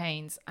Sympathy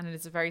Pains, and it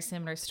is a very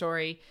similar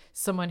story.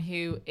 Someone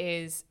who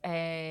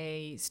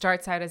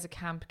starts out as a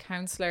camp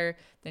counselor,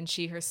 then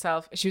she was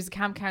a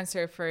camp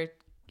counselor for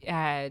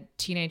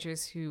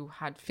teenagers who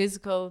had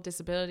physical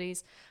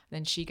disabilities.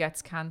 Then she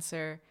gets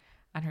cancer,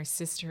 and her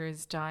sister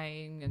is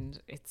dying, and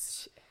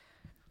it's...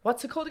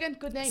 What's it called again?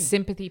 Good name.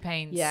 Sympathy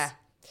Pains. Yeah.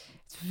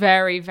 It's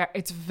very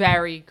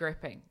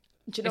gripping.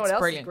 Do you know what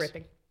else is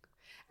gripping?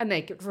 A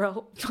naked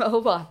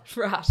robot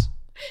rat.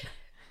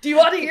 Do you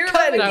want to hear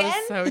about it again?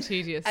 That was so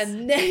tedious. A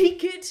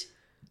naked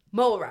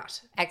mole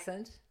rat.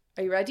 Excellent.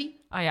 Are you ready?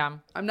 I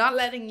am. I'm not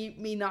letting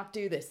me not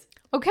do this.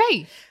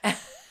 Okay.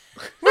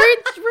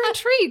 We're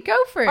intrigued.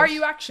 Go for it. Are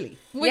you actually?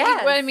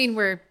 Yeah. Well, I mean,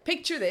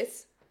 Picture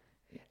this.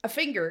 A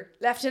finger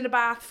left in a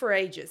bath for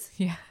ages.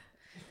 Yeah.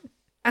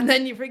 And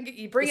then you bring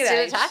it out.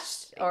 Still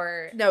attached?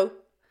 Or no.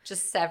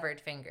 Just severed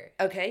finger?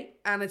 Okay.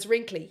 And it's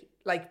wrinkly.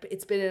 Like,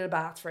 it's been in a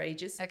bath for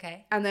ages.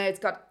 Okay. And then it's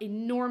got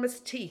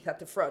enormous teeth at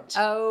the front.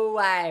 Oh,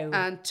 wow.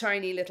 And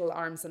tiny little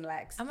arms and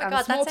legs. Oh my and God,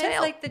 that sounds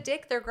tail. like the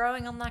dick they're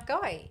growing on that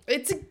guy.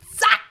 It's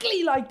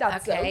exactly like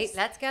that. Okay, Soaps.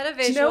 let's get a Do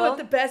visual. you know what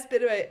the best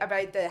bit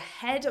about the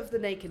head of the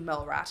naked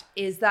mole rat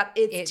is? That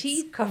its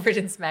teeth covered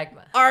in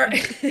smegma are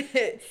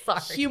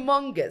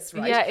humongous,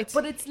 right? Yeah,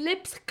 but its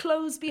lips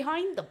close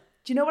behind them.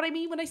 Do you know what I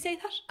mean when I say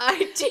that?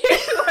 I do.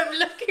 I'm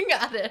looking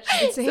at it.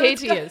 It's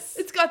hideous.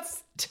 It's got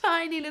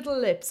tiny little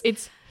lips.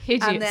 It's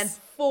hideous. And then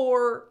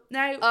 4...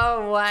 Now,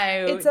 oh,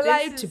 wow. It's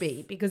allowed to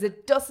be because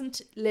it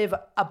doesn't live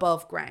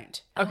above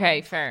ground.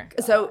 Okay, fair.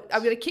 So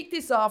I'm going to kick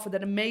this off with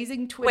an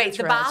amazing Twitter Wait, the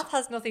thread. bath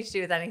has nothing to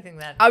do with anything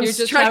then? I was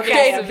just trying to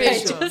create a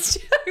visual.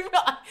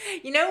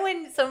 You know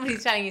when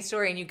somebody's telling you a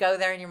story and you go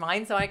there in your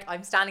mind? So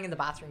I'm standing in the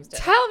bathroom still.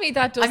 Tell me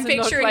that doesn't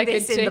look like a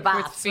dick in the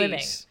bath with feet.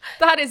 swimming.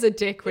 That is a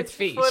dick with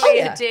feet. Fully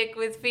a dick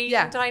with feet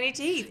and tiny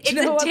teeth. It's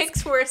a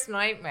dick's worst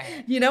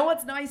nightmare. You know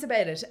what's nice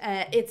about it?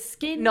 It's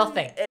skin...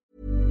 Nothing.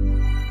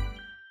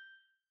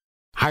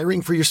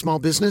 Hiring for your small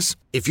business?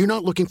 If you're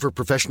not looking for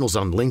professionals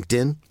on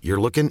LinkedIn, you're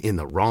looking in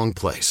the wrong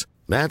place.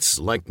 That's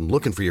like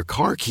looking for your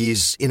car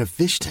keys in a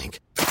fish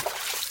tank.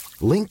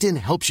 LinkedIn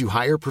helps you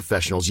hire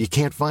professionals you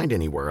can't find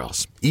anywhere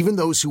else, even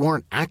those who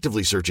aren't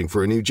actively searching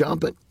for a new job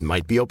but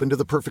might be open to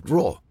the perfect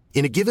role.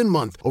 In a given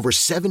month, over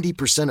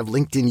 70% of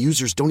LinkedIn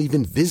users don't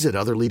even visit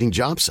other leading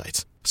job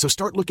sites. So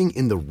start looking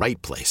in the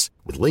right place.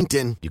 With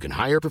LinkedIn, you can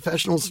hire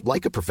professionals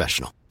like a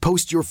professional.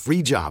 Post your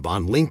free job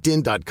on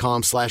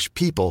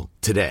linkedin.com/people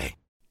today.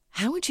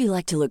 How would you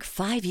like to look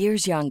 5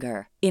 years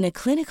younger? In a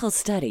clinical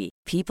study,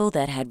 people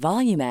that had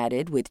volume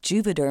added with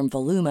Juvederm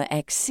Voluma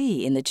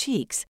XC in the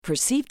cheeks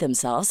perceived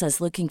themselves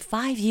as looking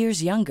 5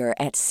 years younger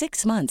at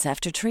 6 months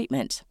after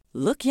treatment.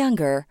 Look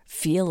younger,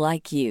 feel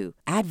like you.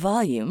 Add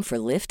volume for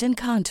lift and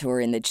contour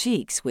in the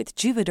cheeks with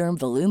Juvederm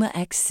Voluma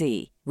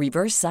XC.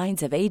 Reverse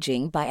signs of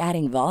aging by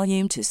adding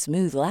volume to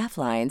smooth laugh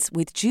lines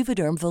with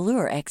Juvederm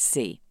Volure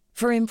XC.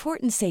 For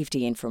important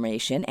safety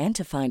information and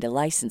to find a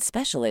licensed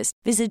specialist,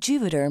 visit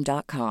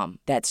Juvederm.com.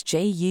 That's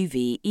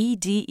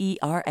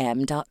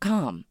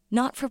JUVEDERM.com.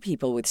 Not for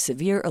people with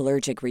severe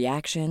allergic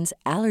reactions,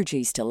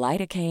 allergies to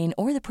lidocaine,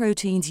 or the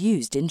proteins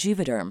used in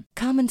Juvederm.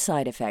 Common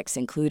side effects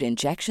include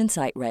injection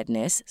site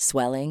redness,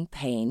 swelling,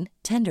 pain,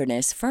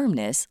 tenderness,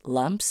 firmness,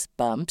 lumps,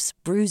 bumps,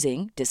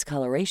 bruising,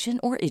 discoloration,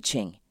 or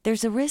itching.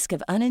 There's a risk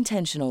of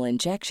unintentional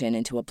injection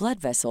into a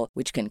blood vessel,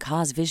 which can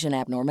cause vision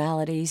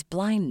abnormalities,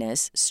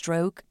 blindness,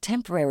 stroke,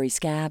 temporary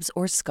scabs,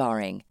 or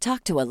scarring.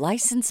 Talk to a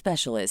licensed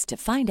specialist to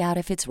find out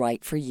if it's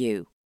right for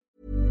you.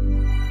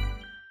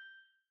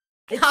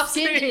 Its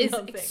skin is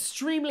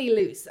extremely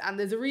loose, and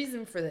there's a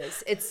reason for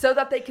this. It's so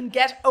that they can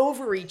get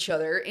over each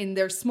other in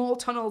their small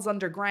tunnels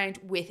underground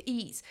with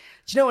ease.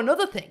 Do you know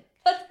another thing?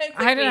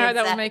 I don't know how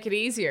that would make it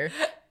easier.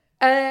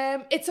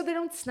 It's so they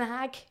don't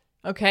snag.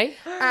 Okay.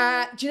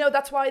 Do you know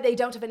that's why they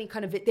don't have any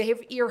kind of... They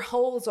have ear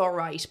holes, all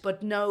right,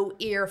 but no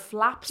ear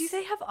flaps. Do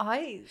they have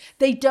eyes?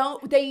 They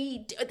don't.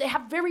 They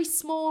have very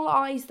small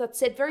eyes that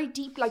sit very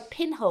deep, like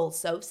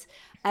pinholes, Sophs.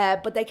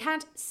 But they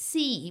can't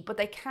see, but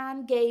they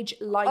can gauge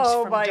light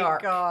from dark. Oh my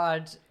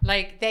God.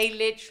 Like, they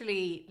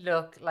literally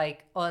look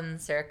like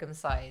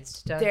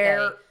uncircumcised, don't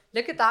they?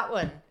 Look at that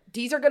one.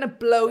 These are going to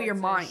blow your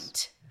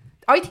mind.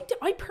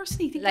 I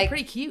personally think they're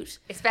pretty cute.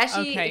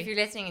 Especially if you're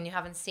listening and you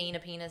haven't seen a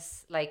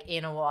penis, like,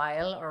 in a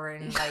while or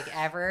in, like,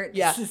 ever.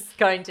 Yeah. This is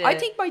going to... I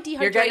think my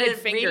dehydrated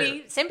finger...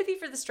 Really... Sympathy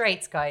for the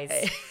straights,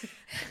 guys.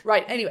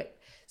 Right, anyway.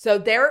 So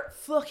they're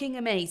fucking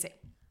amazing.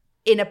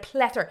 In a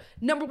plethora.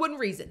 Number one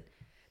reason...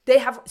 They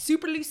have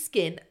super loose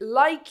skin,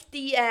 like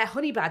the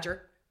honey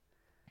badger.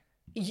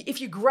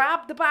 If you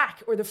grab the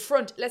back or the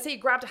front, let's say you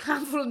grabbed a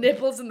handful of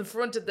nipples in the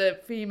front of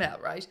the female,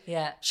 right?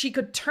 Yeah. She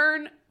could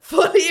turn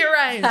fully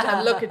around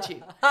and look at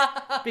you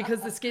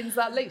because the skin's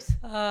that loose.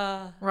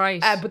 Right.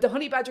 But the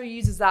honey badger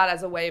uses that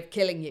as a way of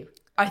killing you.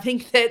 I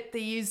think that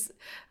this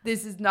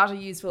is not a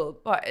useful,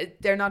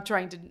 they're not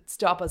trying to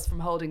stop us from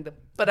holding them,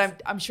 but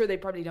I'm sure they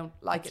probably don't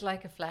like it. It's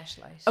like a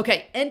fleshlight.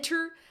 Okay,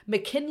 enter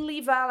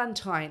McKinley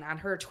Valentine and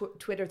her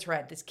Twitter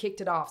thread. This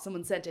kicked it off.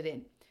 Someone sent it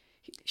in.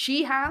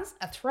 She has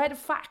a thread of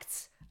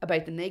facts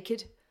about the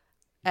naked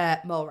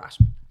mole rat.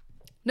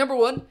 Number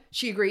one,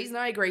 she agrees, and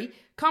I agree.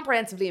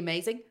 Comprehensively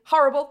amazing.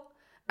 Horrible.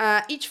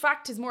 Each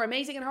fact is more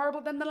amazing and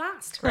horrible than the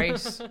last.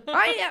 Great.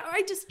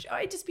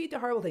 I dispute the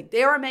horrible thing.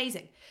 They are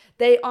amazing.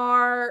 They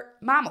are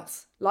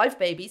mammals, live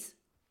babies.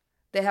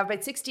 They have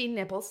about 16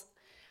 nipples.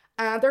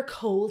 They're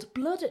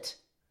cold-blooded.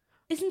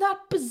 Isn't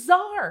that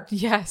bizarre?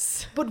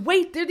 Yes. But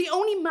wait, they're the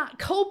only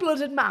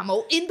cold-blooded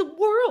mammal in the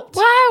world.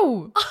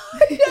 Wow.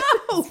 I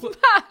know.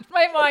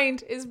 My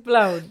mind is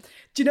blown.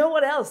 Do you know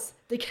what else?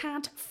 They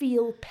can't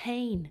feel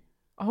pain.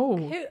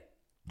 Oh.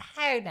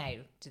 How now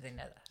do they know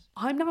that?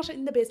 I'm not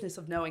in the business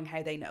of knowing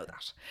how they know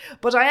that.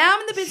 But I am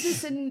in the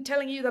business in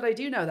telling you that I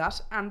do know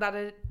that, and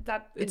that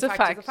it's in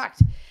fact is a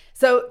fact.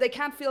 So they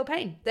can't feel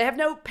pain. They have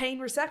no pain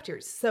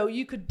receptors. So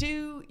you could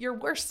do your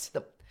worst to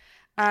them.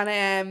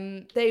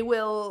 And they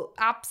will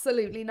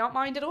absolutely not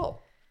mind at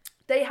all.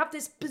 They have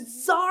this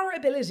bizarre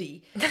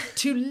ability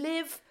to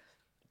live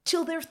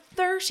till they're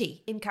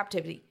 30 in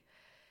captivity.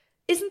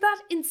 Isn't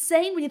that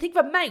insane? When you think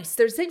of a mouse,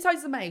 they're the same size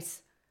as a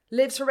mouse,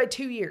 lives for about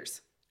 2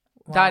 years.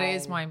 Wow. That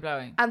is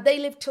mind-blowing. And they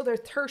live till they're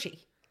 30.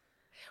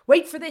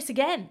 Wait for this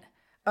again.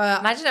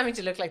 Imagine having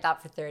to look like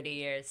that for 30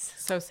 years.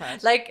 So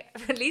sad. Like,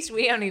 at least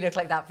we only look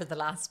like that for the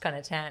last kind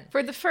of 10.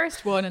 For the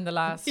first one and the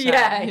last 10.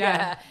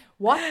 Yeah.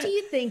 What do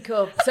you think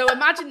of... So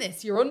imagine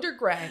this. You're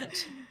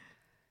underground.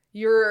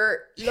 You're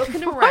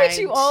looking around. Why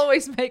do you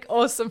always make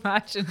us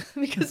imagine?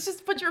 Because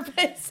just put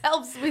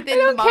yourselves within the I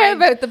don't mind. care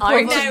about the I'm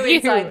point of now view.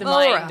 inside the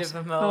Mole mind rat. of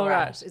a mole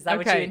rat. Is that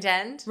what you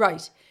intend?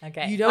 Right.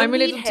 Okay. You don't I'm a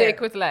need little hair.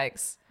 dick with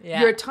legs.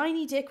 Yeah. You're a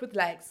tiny dick with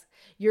legs.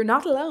 You're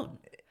not alone.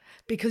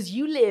 Because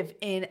you live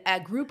in a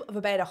group of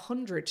about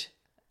 100.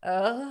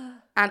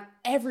 And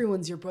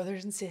everyone's your brother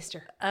and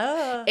sister.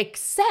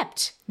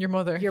 Except Your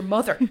mother. your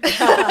mother.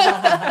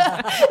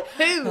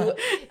 Who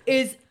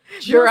is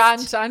Your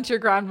aunt and your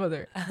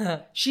grandmother.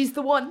 She's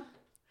the one.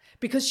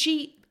 Because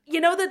she... You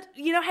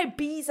know how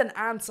bees and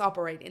ants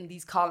operate in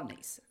these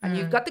colonies? And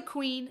you've got the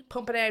queen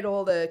pumping out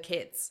all the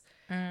kids.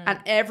 And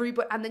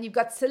everybody... And then you've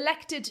got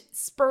selected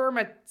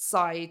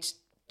spermicide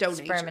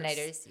donators.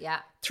 Sperminators, yeah.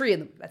 3 of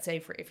them, let's say,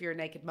 for if you're a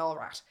naked mole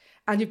rat.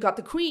 And you've got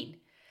the queen.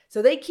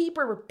 So they keep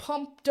her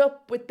pumped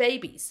up with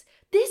babies.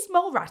 This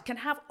mole rat can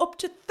have up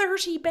to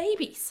 30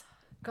 babies.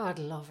 God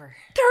love her.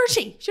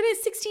 30! She only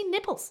has 16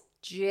 nipples.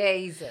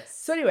 Jesus.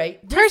 So anyway...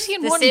 30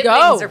 in The one siblings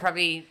go. are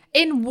probably...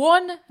 In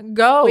one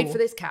go. Wait for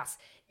this, Cass.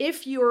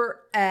 If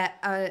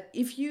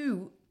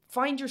you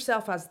find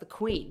yourself as the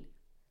queen...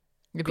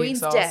 You'd be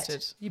Queen's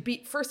exhausted.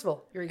 dead. First of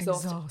all, you're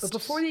exhausted. But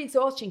before the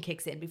exhaustion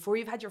kicks in, before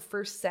you've had your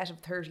first set of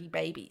 30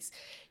 babies,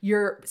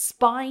 your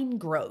spine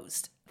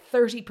grows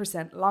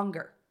 30%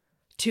 longer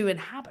to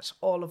inhabit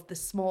all of the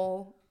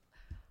small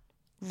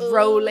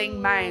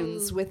rolling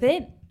mounds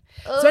within.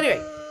 So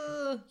anyway,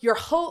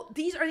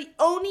 these are the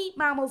only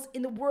mammals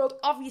in the world,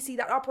 obviously,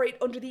 that operate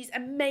under these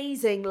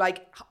amazing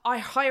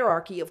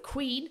hierarchy of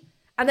queen,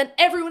 and then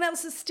everyone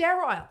else is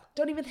sterile.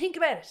 Don't even think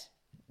about it.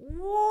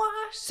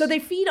 What? So they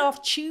feed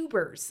off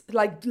tubers,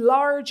 like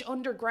large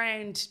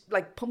underground,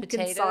 like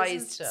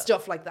pumpkin-sized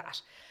stuff like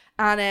that.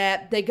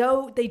 And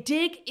they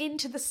dig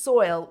into the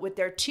soil with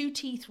their 2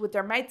 teeth, with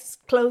their mouths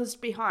closed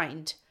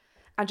behind,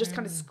 and just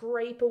kind of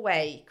scrape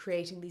away,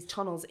 creating these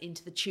tunnels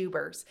into the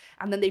tubers.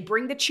 And then they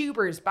bring the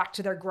tubers back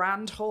to their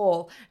grand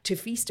hall to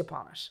feast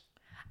upon it.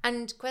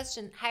 And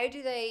question, when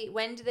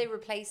do they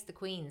replace the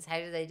queens? How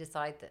do they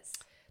decide this?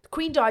 The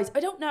queen dies. I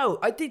don't know.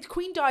 I think the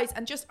queen dies,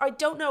 and I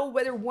don't know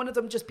whether one of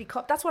them just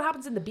becomes. That's what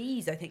happens in the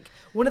bees, I think.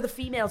 One of the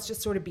females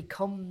just sort of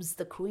becomes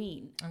the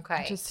queen.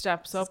 Okay. Just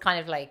steps up. It's kind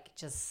of like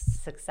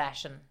just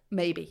succession.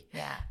 Maybe.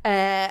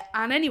 Yeah.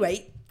 And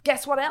anyway,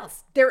 guess what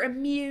else? They're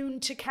immune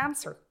to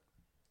cancer.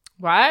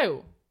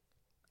 Wow.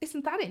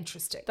 Isn't that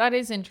interesting? That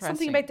is interesting.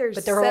 Something about their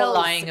But they're all cells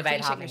lying about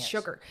secreting having a it.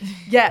 sugar.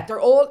 Yeah, they're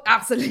all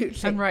absolutely.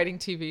 And writing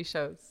TV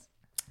shows.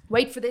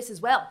 Wait for this as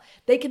well.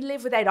 They can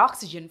live without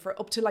oxygen for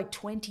up to like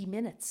 20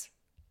 minutes.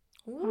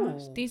 Ooh.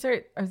 These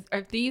are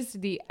these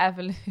the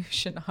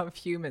evolution of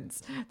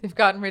humans? They've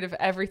gotten rid of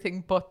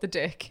everything but the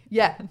dick.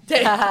 Yeah.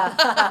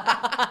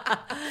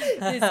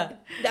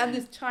 And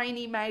this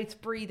tiny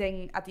mouth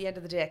breathing at the end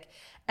of the dick.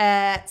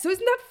 So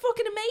isn't that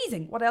fucking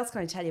amazing? What else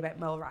can I tell you about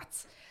mole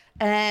rats?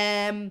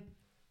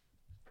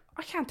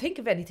 I can't think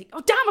of anything.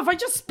 Oh, damn, if I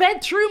just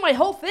sped through my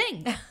whole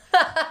thing.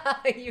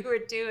 You were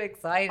too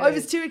excited. I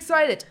was too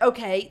excited.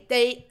 Okay,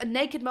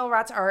 naked mole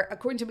rats are,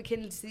 according to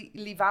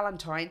McKinley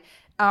Valentine,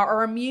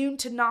 are immune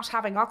to not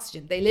having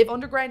oxygen. They live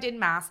underground in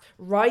mass,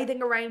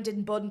 writhing around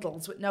in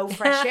bundles with no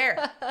fresh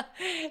air.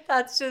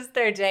 That's just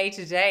their day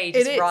to day,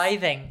 just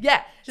writhing.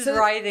 Yeah. Just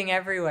writhing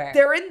everywhere.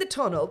 They're in the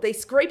tunnel. They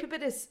scrape a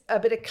bit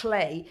of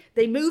clay.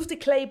 They move the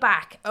clay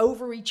back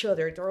over each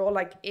other. They're all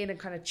like in a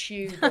kind of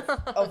tube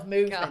of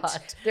movement.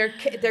 God. They're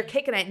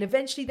kicking out, and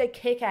eventually they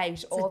kick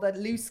out all the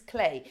loose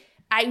clay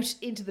out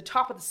into the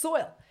top of the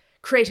soil,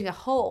 creating a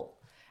hole.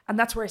 And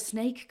that's where a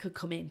snake could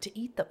come in to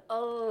eat them.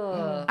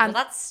 Oh, and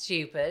well, that's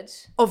stupid.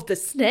 Of the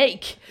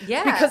snake.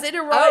 Yeah. Because it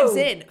arrives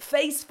in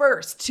face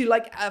first to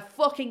like a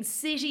fucking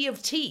city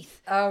of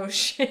teeth. Oh,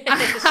 shit.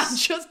 And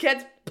just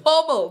gets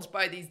pummeled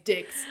by these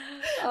dicks.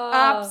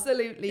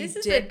 Absolutely This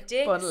is dick a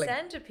dick bundling.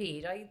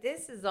 centipede.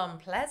 This is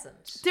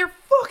unpleasant. They're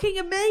fucking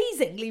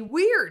amazingly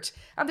weird.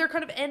 And they're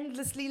kind of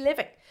endlessly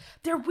living.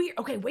 They're weird.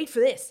 Okay, wait for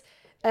this.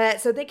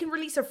 So they can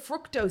release a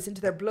fructose into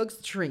their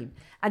bloodstream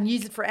and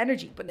use it for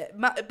energy.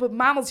 But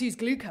mammals use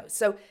glucose.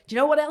 So do you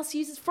know what else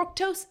uses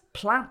fructose?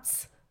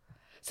 Plants.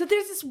 So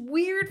there's this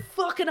weird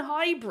fucking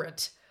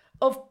hybrid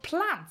of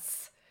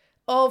plants,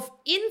 of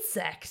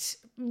insect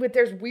with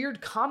their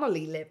weird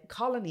colony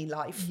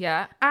life.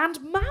 Yeah. And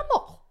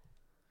mammal.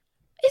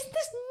 Isn't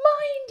this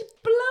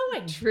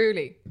mind-blowing?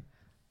 Truly.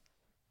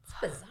 It's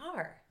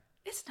bizarre.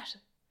 Isn't it?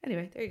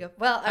 Anyway, there you go.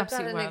 Well, I've got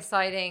Absolutely an wild.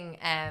 exciting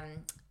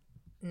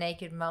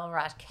naked mole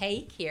rat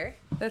cake here.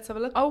 Let's have a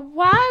look. Oh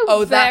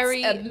wow!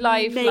 Very that's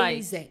lifelike.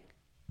 amazing.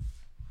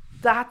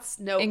 That's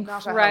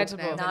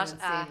Incredible. Not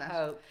a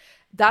hope.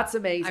 That's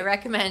amazing. I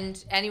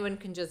recommend anyone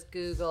can just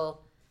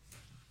Google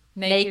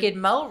naked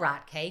mole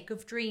rat cake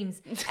of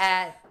dreams.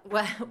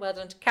 Well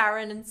done to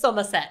Karen in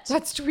Somerset.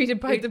 That's tweeted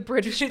by the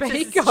British This is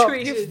Bake Off, the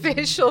tweeted.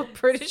 official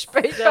British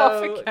Bake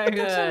Off account.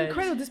 That's so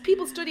incredible. There's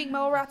people studying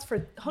mole rats for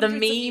The hundreds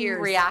meme of years.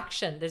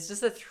 reaction. There's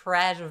just a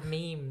thread of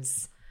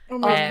memes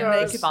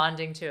God.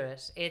 responding to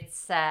it.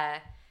 It's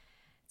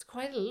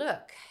quite a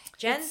look.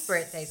 Jen's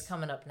birthday's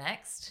coming up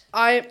next.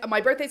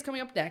 My birthday's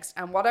coming up next,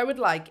 and what I would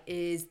like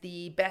is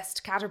the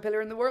best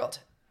caterpillar in the world.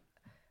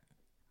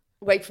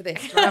 Wait for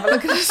this. Do you want to have a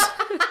look at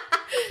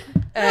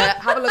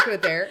it? Have a look at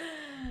it there.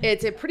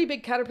 It's a pretty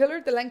big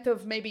caterpillar, the length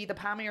of maybe the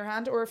palm of your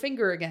hand or a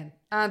finger again.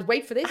 And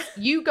wait for this.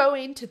 You go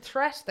in to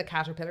threat the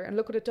caterpillar, and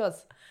look what it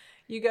does.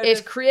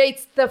 It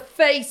creates the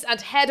face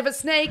and head of a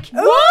snake.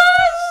 What?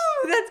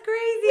 That's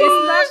crazy.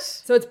 Isn't that?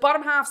 So its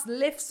bottom half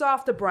lifts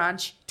off the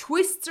branch,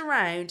 twists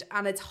around,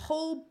 and its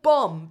whole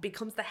bum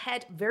becomes the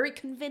head, very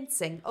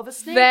convincing, of a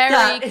snake. Very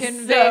That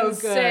is so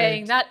convincing.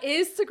 good. That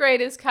is the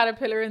greatest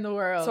caterpillar in the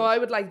world. So I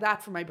would like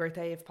that for my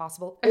birthday if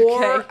possible. Okay.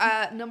 Or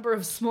a number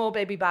of small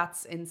baby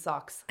bats in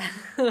socks.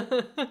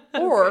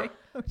 Or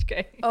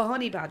okay. a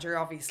honey badger,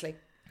 obviously,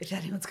 if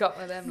anyone's got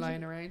one of them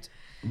lying around.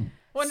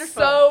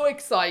 Wonderful. So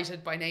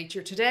excited by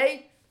nature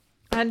today.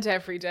 And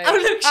every day. Oh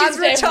look, she's And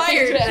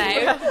retired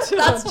every now.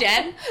 That's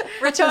Jen.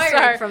 Retired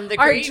Our- from the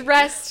our green.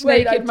 dressed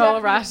Wait, naked I'm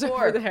mole definitely rat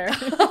more. over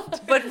there.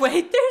 But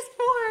wait, there's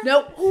more.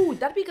 No, oh,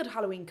 that'd be a good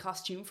Halloween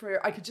costume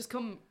for. I could just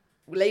come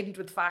laden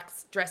with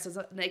facts, dressed as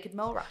a naked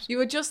mole rat. You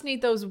would just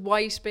need those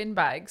white bin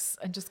bags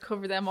and just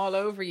cover them all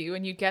over you,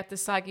 and you'd get the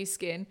saggy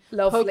skin.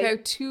 Lovely. Poke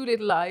out two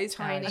little eyes,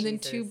 Tiny. and then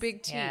Jesus. two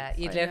big teeth. Yeah,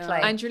 you'd I look know.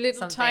 like And your little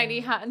something. tiny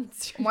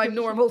hands. My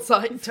normal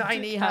size,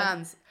 tiny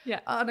hands.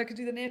 Yeah. And I could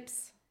do the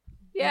nips.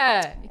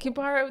 Yeah. You can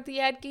borrow the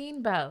Ed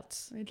Gein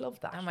belt. I'd love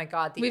that. Oh my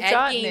god, the We've Ed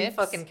got Gein nips.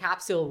 fucking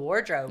capsule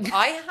wardrobe.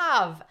 I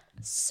have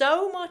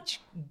so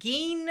much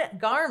Gein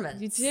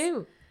garments. You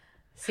do.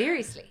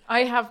 Seriously.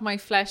 I have my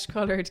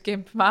flesh-coloured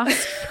gimp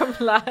mask from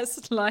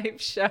last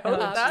live show. That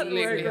worked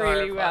Absolutely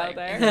really well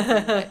horrifying.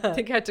 there. I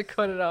think I had to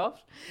cut it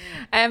off.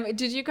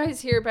 Did you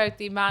guys hear about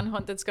the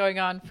manhunt that's going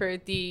on for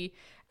the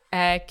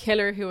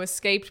killer who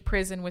escaped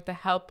prison with the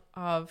help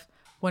of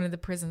one of the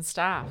prison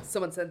staff.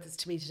 Someone sent this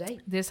to me today.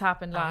 This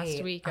happened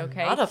last week,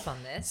 okay? I'm not up on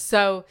this.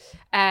 So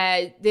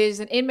there's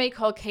an inmate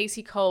called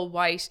Casey Cole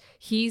White.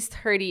 He's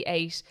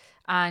 38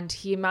 and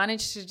he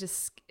managed to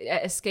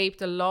escape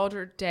the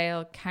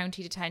Lauderdale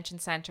County Detention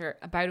Centre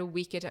about a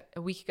week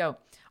ago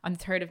on the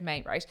 3rd of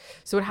May, right?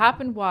 So what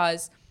happened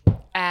was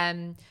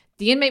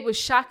the inmate was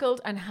shackled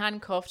and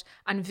handcuffed,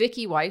 and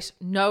Vicky White,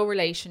 no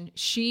relation,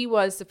 she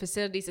was the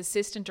facility's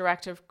assistant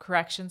director of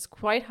corrections,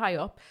 quite high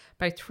up,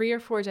 about 3 or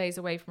 4 days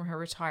away from her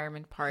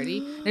retirement party.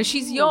 Now,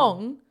 she's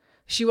young.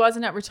 She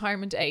wasn't at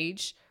retirement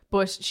age,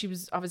 but she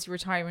was obviously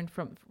retiring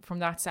from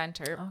that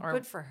centre. Oh, or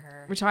good for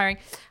her. Retiring.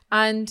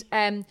 And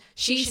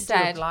she should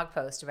said... do a blog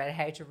post about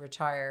how to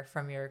retire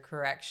from your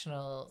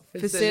correctional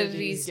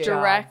facilities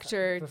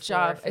director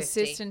job,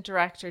 assistant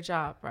director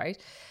job, right?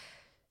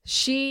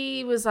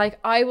 She was like,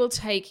 I will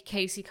take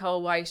Casey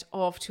Cole White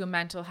off to a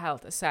mental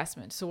health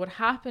assessment. So what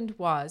happened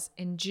was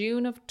in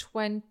June of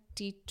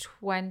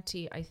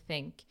 2020, I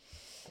think,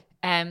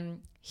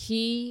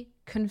 he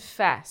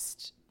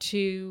confessed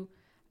to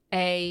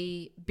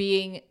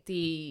being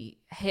the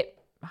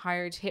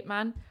hired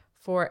hitman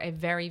for a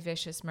very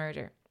vicious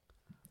murder.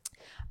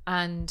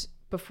 And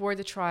before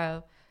the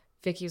trial,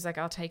 Vicky was like,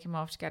 I'll take him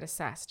off to get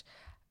assessed,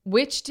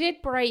 which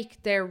did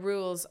break their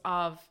rules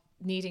of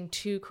needing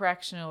 2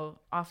 correctional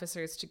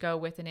officers to go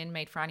with an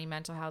inmate for any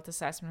mental health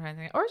assessment or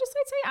anything, or just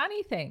I'd say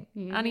anything,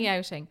 any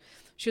outing.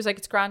 She was like,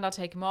 it's grand, I'll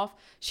take him off.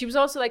 She was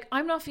also like,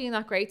 I'm not feeling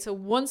that great, so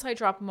once I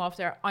drop him off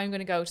there, I'm going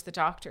to go to the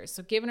doctor.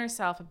 So giving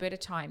herself a bit of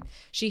time.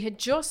 She had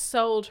just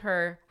sold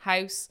her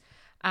house,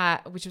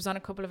 which was on a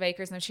couple of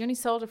acres. Now, she only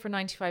sold it for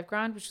 95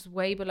 grand, which was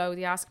way below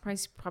the asking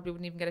price. You probably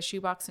wouldn't even get a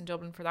shoebox in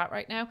Dublin for that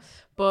right now.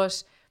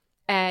 But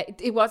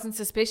it wasn't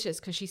suspicious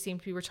because she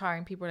seemed to be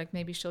retiring. People were like,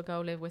 maybe she'll go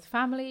live with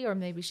family or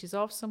maybe she's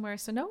off somewhere.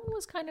 So no one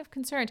was kind of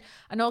concerned.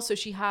 And also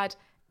she had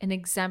an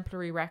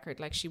exemplary record.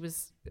 Like she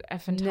was a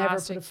fantastic... Never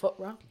put a foot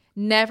wrong.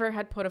 Never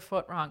had put a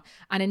foot wrong.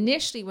 And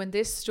initially when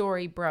this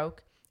story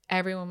broke,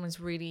 everyone was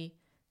really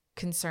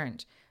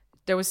concerned.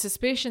 There was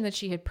suspicion that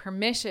she had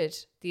permitted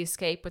the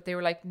escape, but they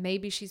were like,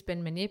 maybe she's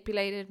been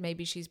manipulated.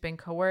 Maybe she's been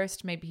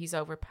coerced. Maybe he's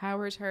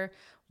overpowered her.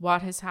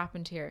 What has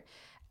happened here?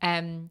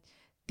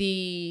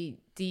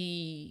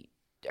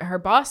 Her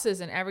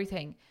bosses and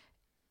everything,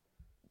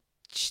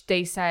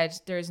 they said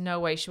there's no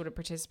way she would have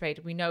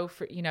participated. We know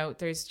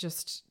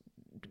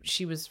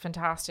she was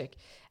fantastic.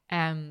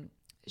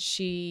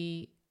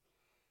 She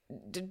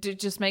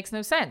just makes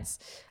no sense.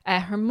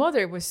 Her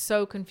mother was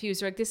so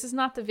confused. Like, this is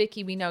not the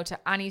Vicky we know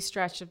to any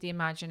stretch of the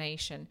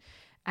imagination.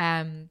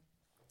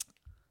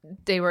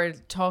 They were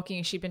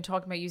talking, she'd been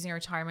talking about using her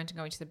retirement and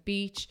going to the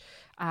beach.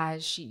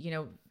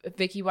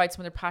 Vicky White's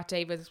mother, Pat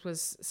Davis,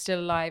 was still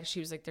alive. She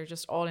was like, they're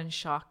just all in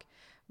shock.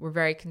 We're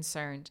very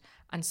concerned.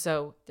 And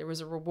so there was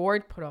a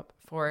reward put up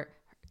for,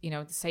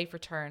 the safe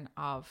return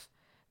of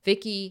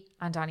Vicky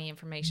and any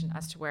information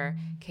as to where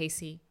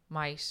Casey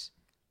might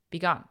be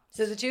gone.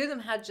 So the 2 of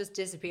them had just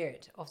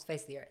disappeared off the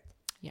face of the earth.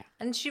 Yeah.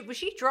 And was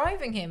she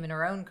driving him in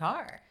her own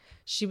car?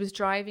 She was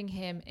driving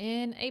him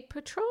in a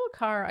patrol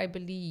car, I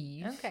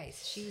believe. Okay,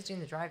 so she was doing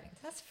the driving.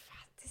 This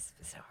is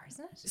bizarre,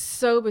 isn't it?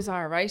 So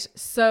bizarre, right?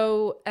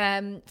 So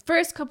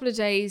first couple of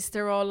days,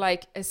 they're all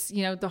like,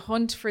 the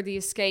hunt for the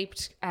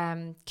escaped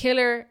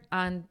killer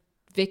and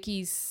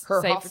Vicky's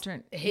safe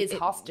return. His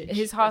hostage.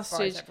 His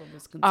hostage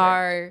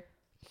are...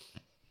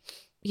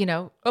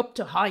 up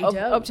to high dough.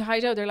 Up to high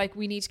dough. They're like,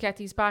 we need to get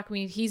these back.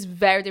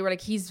 They were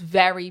like, he's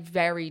very,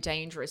 very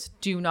dangerous.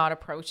 Do not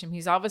approach him.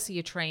 He's obviously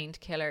a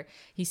trained killer.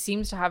 He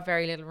seems to have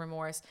very little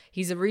remorse.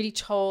 He's a really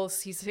tall,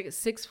 he's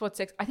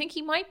 6'6". I think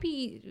he might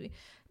be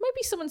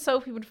someone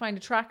Sophie would find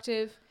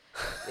attractive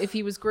if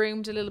he was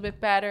groomed a little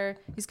bit better.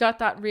 He's got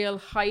that real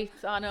height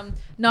on him.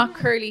 Not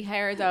curly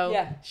hair though.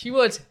 Yeah, she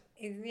would.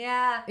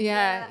 Yeah. He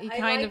I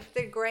kind like of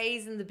the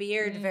greys and the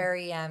beard.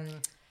 Very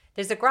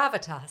there's a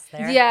gravitas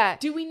there. Yeah.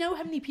 Do we know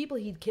how many people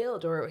he'd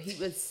killed, or he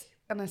was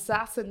an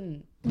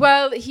assassin?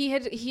 Well, he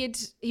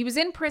was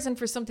in prison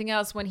for something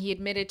else when he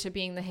admitted to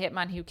being the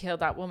hitman who killed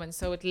that woman.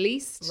 So at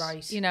least,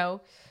 right.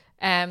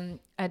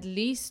 At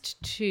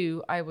least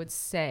 2, I would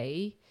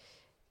say.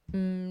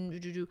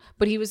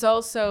 But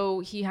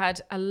he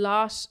had a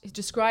lot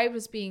described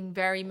as being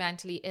very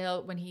mentally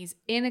ill. When he's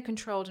in a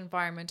controlled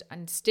environment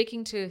and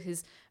sticking to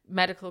his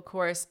medical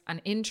course and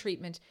in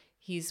treatment,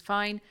 he's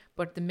fine.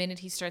 But the minute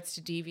he starts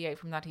to deviate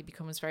from that, he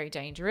becomes very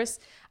dangerous.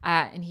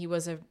 And he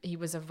was a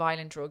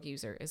violent drug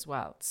user as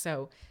well.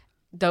 So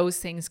those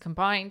things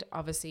combined,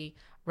 obviously,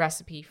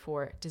 recipe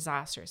for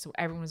disaster. So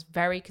everyone was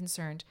very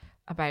concerned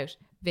about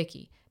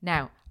Vicky.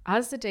 Now,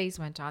 as the days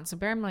went on, so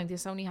bear in mind, they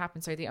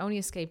only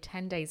escaped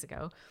 10 days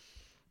ago.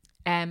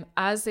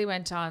 As they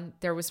went on,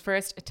 there was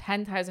first a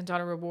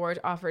 $10,000 reward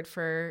offered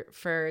for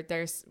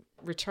their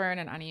return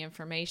and any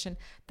information.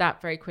 That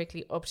very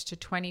quickly upped to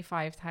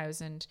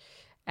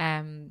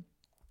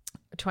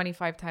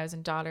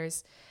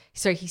 $25,000.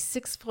 So he's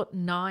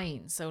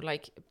 6'9", so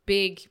like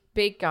big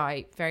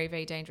guy, very,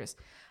 very dangerous.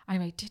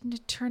 Anyway, didn't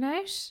it turn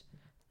out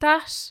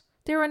that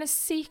They were in a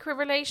secret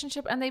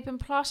relationship and they've been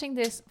plotting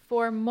this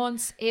for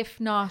months, if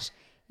not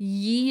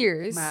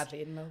years.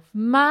 Madly in love.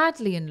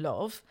 Madly in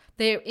love.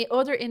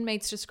 Other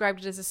inmates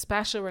described it as a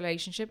special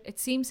relationship. It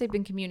seems they've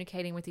been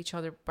communicating with each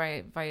other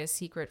via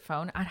secret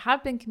phone and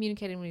have been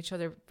communicating with each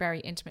other very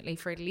intimately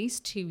for at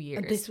least 2 years.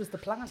 And this was the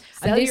plan.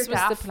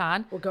 The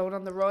plan. We're going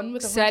on the run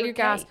with Sell your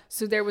gas.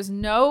 So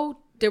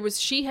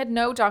she had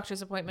no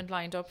doctor's appointment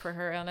lined up for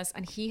her illness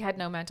and he had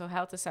no mental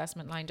health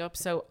assessment lined up.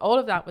 So all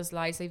of that was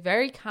lies. They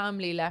very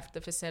calmly left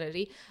the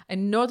facility.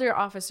 Another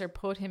officer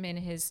put him in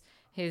his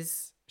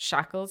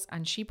shackles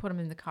and she put him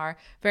in the car,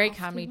 very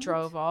calmly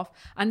drove off.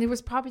 And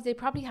they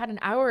probably had an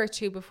hour or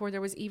two before there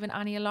was even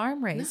any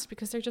alarm raised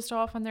because they're just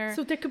off on their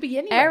so there could be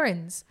any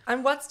errands.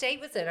 And what state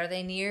was it? Are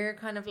they near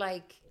kind of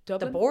like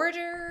Dublin? the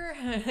border?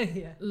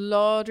 Yeah.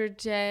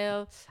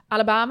 Lauderdale,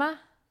 Alabama.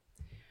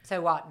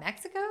 So what,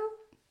 Mexico?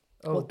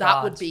 Well,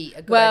 that would be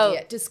a good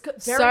idea.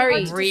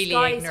 Sorry, really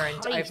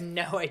ignorant. I have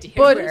no idea.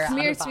 But where come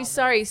here to Alabama be is.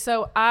 sorry.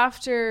 So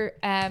after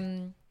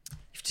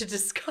To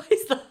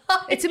disguise the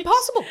height. It's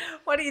impossible.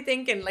 What are you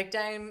thinking? Like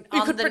down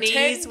You on could the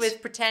pretend- knees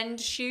with pretend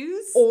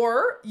shoes?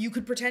 Or you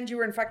could pretend you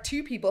were in fact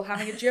two people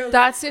having a joke.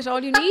 that's it.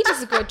 All you need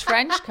is a good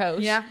trench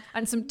coat, Yeah.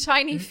 and some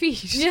tiny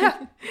feet.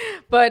 Yeah.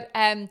 But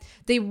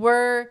they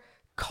were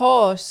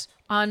caught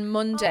on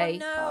Monday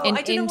no. in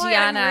I don't know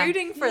Indiana. why I'm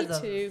rooting for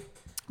them. too.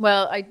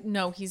 Well, I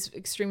know he's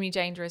extremely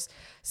dangerous.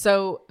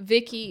 So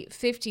Vicky,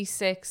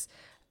 56,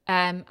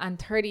 and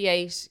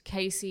 38,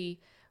 Casey,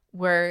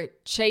 were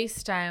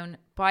chased down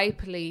by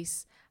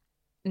police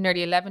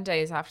nearly 11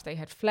 days after they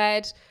had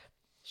fled.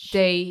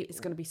 She is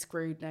going to be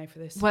screwed now for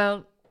this.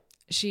 Well,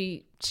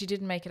 she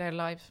didn't make it out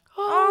alive.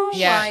 Oh,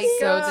 Yeah, my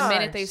so the God.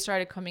 minute they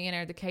started coming in,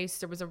 or the case,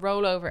 there was a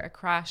rollover, a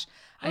crash.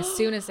 As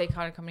soon as they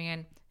caught her coming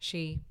in,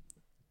 she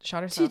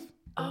shot herself.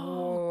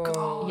 Oh,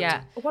 God.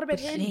 Yeah. What about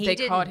him? He They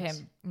caught didn't.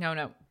 him. No.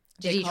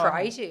 Did They he caught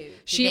try him. to? Do you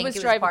She think was it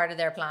was driving. part of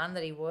their plan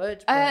that he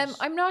would? But-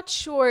 I'm not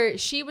sure.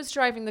 She was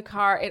driving the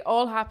car. It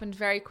all happened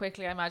very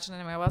quickly, I imagine.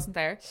 Anyway, I wasn't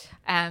there.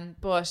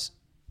 But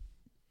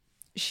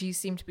she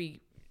seemed to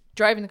be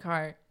driving the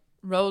car,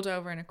 rolled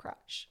over in a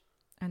crash,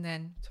 and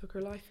then Took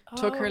her life.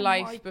 took her Oh,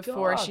 life my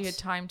before she God. had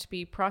time to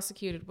be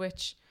prosecuted,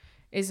 which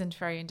isn't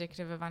very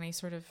indicative of any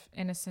sort of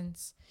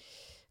innocence.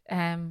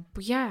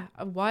 But yeah,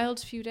 a wild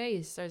few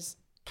days. There's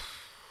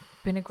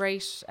been a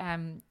great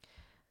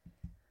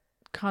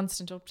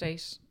constant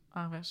update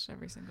of it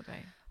every single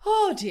day.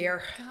 Oh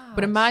dear.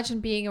 But imagine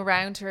being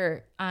around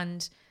her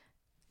and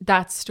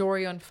that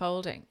story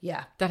unfolding.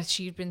 Yeah. That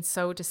she'd been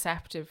so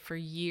deceptive for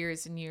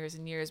years and years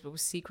and years, but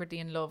was secretly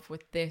in love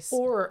with this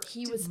Or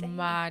he was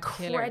mad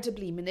killer.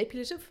 incredibly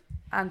manipulative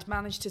and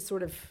managed to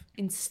sort of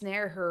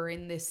ensnare her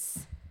in this,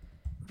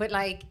 But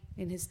like,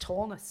 in his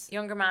tallness.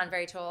 younger man,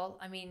 very tall.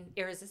 I mean,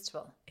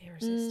 irresistible.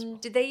 Irresistible.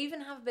 Did they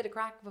even have a bit of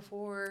crack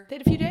before? They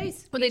had a few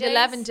days. Well, they had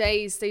 11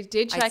 days. They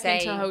did I'd check say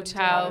into it would be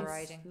hotels.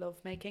 riding. Love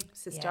making. Yeah.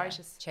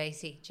 Cystitis.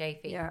 Chafey.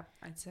 Yeah,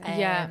 I'd say.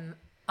 Yeah.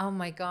 Oh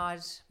my God.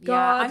 Yeah,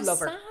 God, I'm love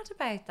her. sad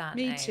about that.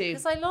 Me too.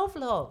 Because I love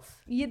love.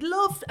 You'd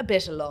love a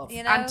bit of love.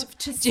 You know? And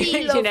to Do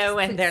see you love know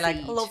when they're like, I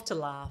succeed. love to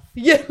laugh.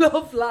 Yeah,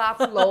 love, laugh,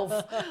 love.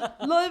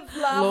 Love,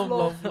 laugh,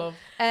 love. love.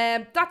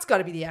 That's got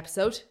to be the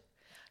episode.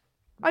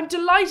 I'm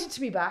delighted to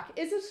be back.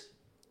 Is it?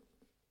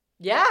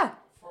 Yeah.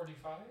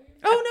 45?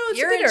 Oh no, it's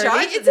You're a bit in early.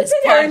 charge It's of this a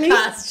bit early.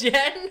 podcast,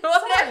 Jen.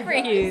 Whatever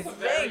you It's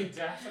very think.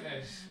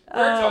 definite.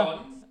 We're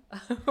done.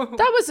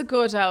 That was a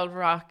good old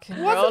rock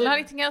and roll.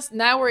 Anything else?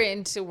 Now we're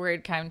into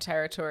word count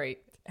territory.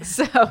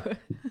 So,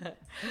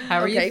 how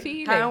are you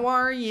feeling? How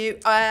are you?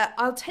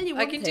 I'll tell you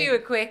one I can thing. do a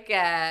quick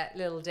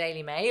little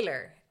Daily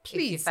Mailer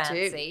Please if you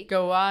do. fancy.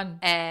 Go on.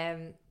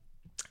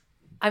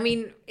 I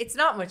mean, it's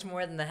not much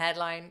more than the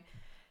headline.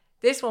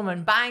 This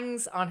woman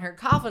bangs on her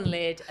coffin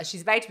lid as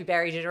she's about to be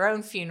buried at her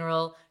own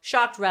funeral.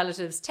 Shocked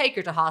relatives take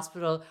her to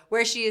hospital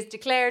where she is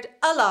declared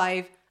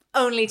alive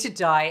only to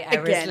die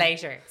hours Again.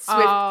 later. Swift.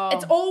 Oh.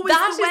 It's always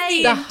That the is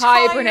way. The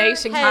entire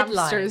hibernating headline.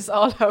 hamsters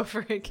all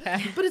over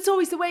again. But it's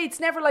always the way. It's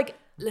never like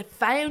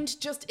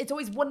found. Just it's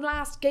always one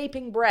last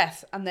gaping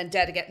breath and then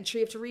dead again. And sure,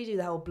 you have to redo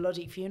the whole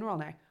bloody funeral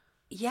now.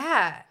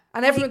 Yeah.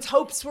 And everyone's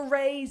hopes were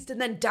raised and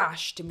then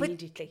dashed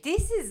immediately.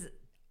 This is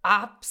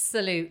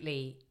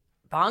absolutely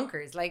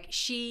bonkers. Like,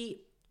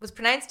 she was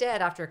pronounced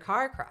dead after a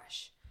car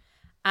crash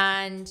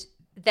and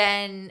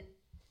then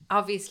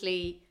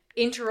obviously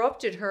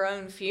interrupted her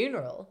own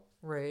funeral,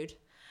 rude,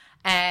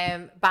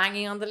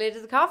 banging on the lid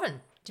of the coffin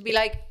to be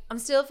like, I'm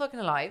still fucking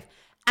alive.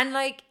 And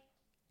like,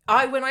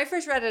 when I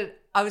first read it,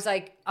 I was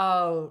like,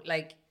 oh,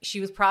 like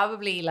she was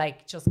probably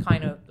like just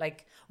kind of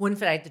like 1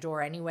 foot out the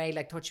door anyway,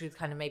 like thought she was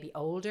kind of maybe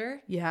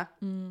older Yeah.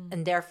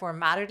 and therefore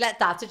mattered.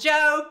 That's a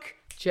joke.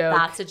 Joke.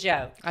 That's a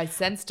joke. I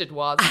sensed it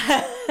was.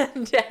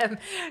 And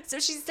so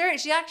she's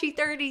actually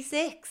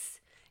 36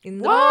 in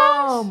the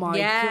Oh my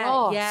yeah,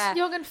 God. Yeah.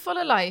 Young and full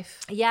of life.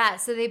 Yeah,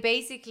 so they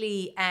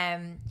basically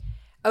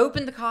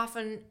opened the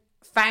coffin,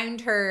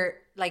 found her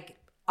like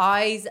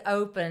eyes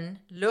open,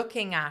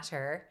 looking at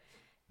her,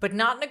 but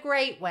not in a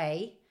great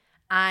way.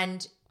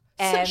 And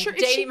So, sure,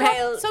 Daily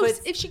Mail so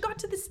puts, if she got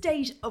to the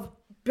state of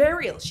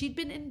burial. She'd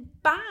been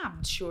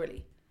embalmed,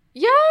 surely.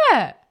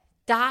 Yeah.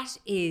 That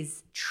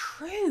is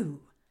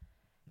true.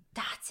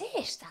 That's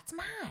it. That's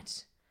mad.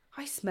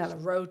 I smell a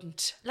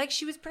rodent. Like,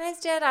 she was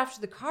pronounced dead after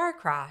the car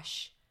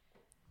crash.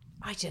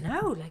 I don't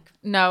know. Like,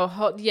 No,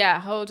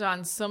 hold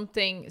on.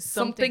 Something's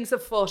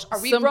afoot.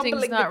 Are we something's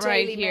rumbling not the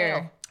right Daily here.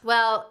 Mail?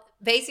 well,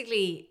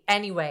 basically,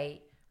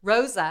 anyway,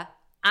 Rosa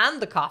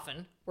and the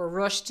coffin were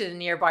rushed to the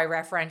nearby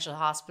referential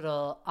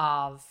hospital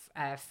of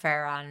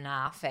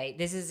Ferranafe.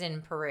 This is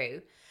in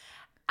Peru.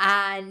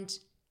 And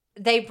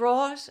they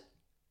brought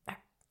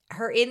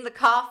her in the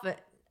coffin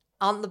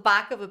on the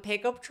back of a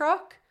pickup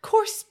truck.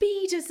 Course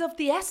speed is of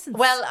the essence.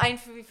 Well,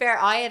 to be fair,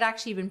 I had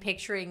actually been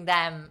picturing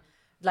them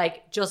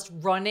like just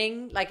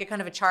running, like a kind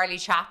of a Charlie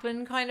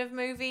Chaplin kind of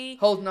movie.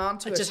 Holding on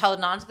to it. Just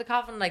holding on to the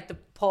coffin, like the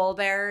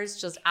pallbearers,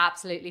 just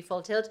absolutely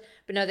full tilt.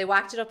 But no, they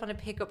whacked it up on a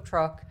pickup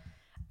truck.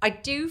 I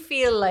do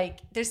feel like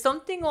there's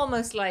something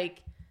almost like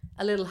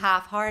a little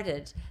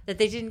half-hearted that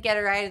they didn't get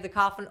her out of the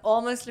coffin.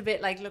 Almost a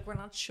bit like, look, we're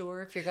not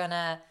sure if you're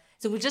gonna,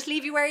 so we'll just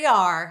leave you where you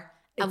are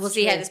and we'll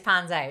see how this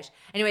pans out.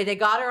 Anyway, they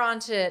got her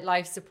onto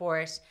life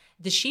support.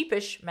 The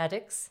sheepish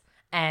medics,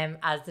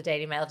 as the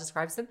Daily Mail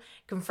describes them,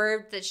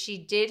 confirmed that she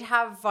did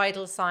have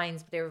vital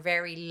signs, but they were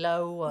very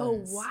low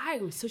ones. Oh,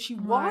 wow. So she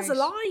was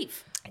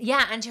alive.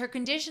 Yeah, and her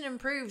condition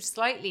improved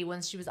slightly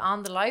once she was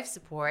on the life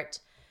support,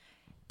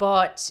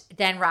 but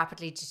then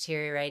rapidly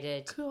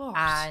deteriorated. God.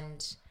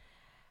 And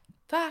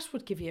That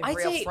would give you a I'd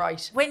real say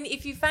fright.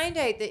 if you found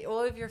out that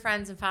all of your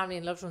friends and family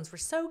and loved ones were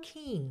so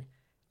keen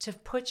to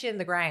put you in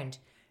the ground,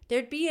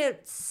 there'd be a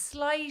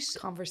slight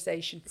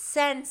Conversation.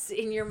 sense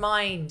in your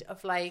mind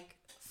of like,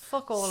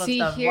 fuck all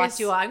See, of them. What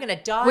do I'm going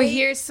to die? Well,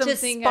 here's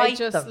something I to spite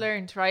just them.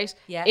 learned, right?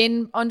 Yeah.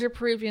 Under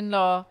Peruvian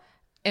law,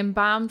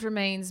 embalmed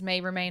remains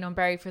may remain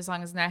unburied for as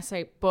long as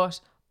necessary, but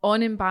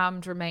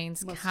unembalmed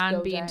remains Must can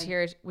go be down.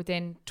 interred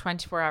within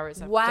 24 hours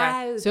of Wow,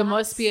 death. So it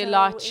must that's be a so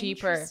lot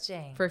cheaper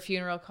interesting. for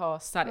funeral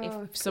costs. That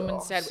Oh, if someone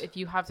God. said if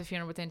you have the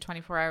funeral within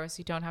 24 hours,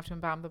 you don't have to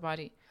embalm the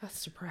body,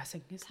 That's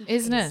depressing, isn't it?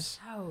 isn't it?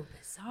 So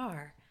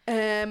bizarre.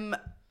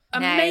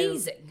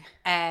 Amazing.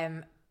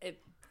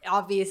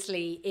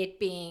 Obviously, it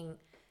being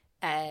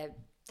the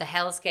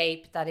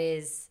hellscape that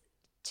is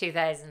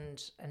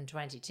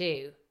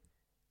 2022.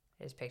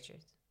 Here's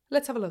pictures.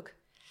 Let's have a look.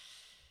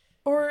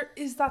 Or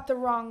is that the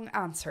wrong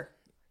answer?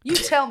 You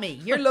tell me.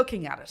 You're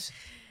looking at it.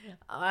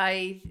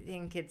 I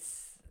think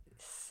it's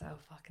so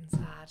fucking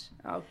sad.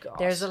 Oh, God.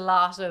 There's a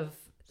lot of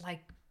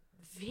like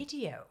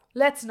video.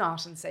 Let's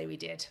not and say we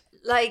did.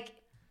 Like,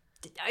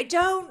 I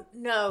don't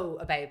know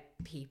about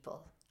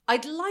people.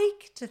 I'd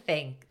like to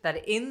think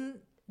that in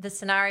the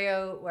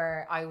scenario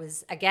where I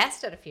was a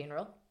guest at a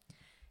funeral,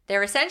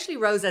 they're essentially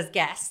Rosa's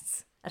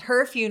guests at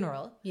her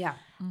funeral. Yeah.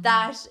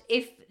 That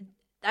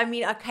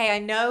I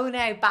know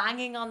now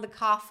banging on the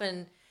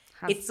coffin,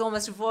 it's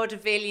almost a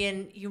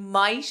vaudevillian.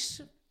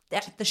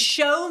 The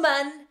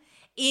showman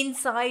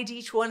inside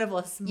each one of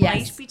us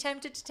might be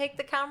tempted to take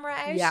the camera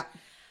out. Yeah.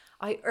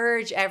 I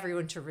urge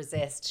everyone to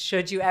resist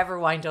should you ever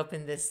wind up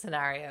in this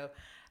scenario.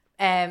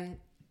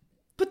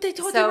 But they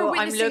thought So they were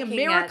I'm witnessing a looking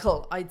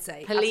miracle, I'd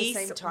say, Police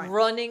at the same time.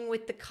 running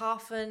with the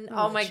coffin.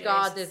 Oh my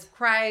God, Jesus. there's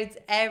crowds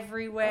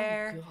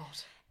everywhere. Oh, God.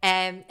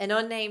 An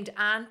unnamed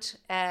aunt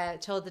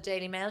told the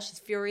Daily Mail she's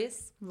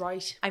furious.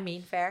 Right. I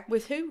mean, fair.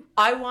 With who?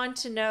 I want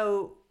to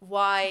know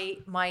why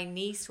my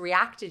niece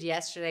reacted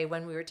yesterday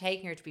when we were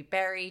taking her to be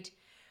buried.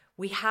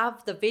 We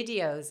have the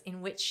videos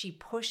in which she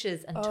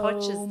pushes and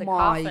touches the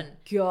coffin.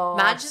 God.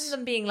 Imagine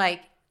them being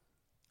like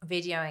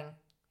videoing,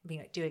 being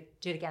like, do it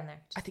again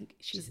there. I think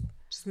she's...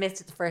 Just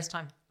missed it the first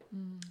time.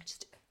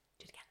 Just do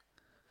it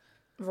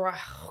again. Right.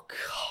 Oh,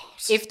 God.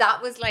 If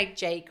that was like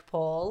Jake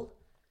Paul,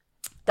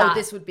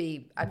 this would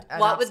be an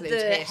what would absolute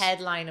the hit.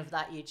 headline of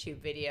that YouTube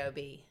video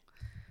be?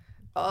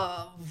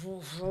 Oh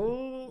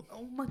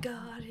my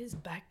God, he's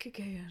back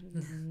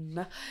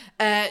again.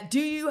 Do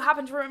you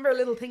happen to remember a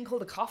little thing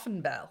called a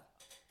coffin bell?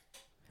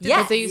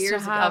 Yes, they used to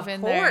years ago, have of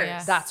in course. there,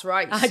 yeah. That's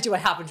right. Do I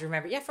happen to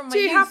remember? Yeah, from my Do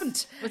you youth. happen?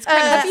 It's kind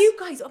of Have you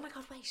guys? Oh my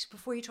God! Wait,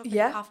 before you talk about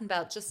Yeah. the coffin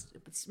bell, just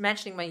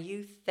mentioning my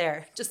youth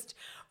there, just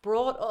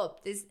brought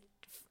up this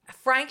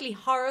frankly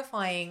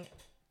horrifying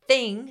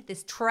thing,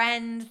 this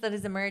trend that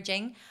is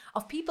emerging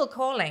of people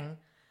calling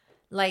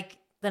like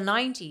the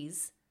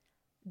 90s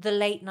the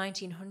late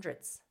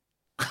 1900s.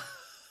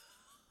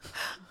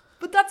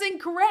 But that's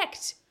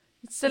incorrect.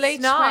 It's the late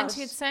not.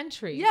 20th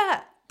century.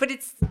 Yeah, but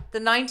it's the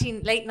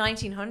late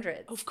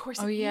 1900s. Of course.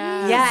 Oh, it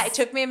yeah. is. Yeah, it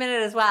took me a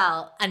minute as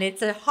well. And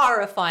it's a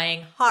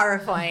horrifying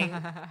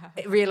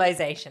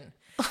realization.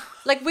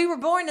 Like, we were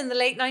born in the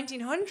late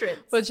 1900s.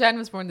 Well, Jen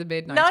was born in the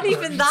mid 1900s. Not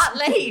even that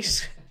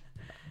late.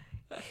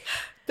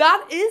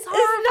 That is It's not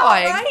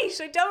horrifying. right.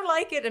 I don't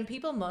like it. And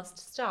people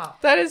must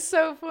stop. That is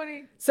so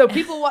funny. So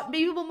what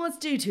people must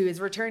do too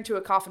is return to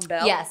a coffin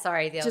bell. Yeah,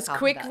 sorry. The Just old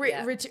quick coffin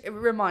bell, yeah.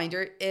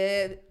 reminder,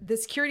 the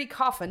security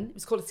coffin, it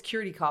was called a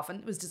security coffin.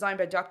 It was designed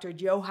by Dr.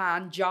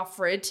 Johann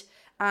Joffred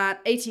in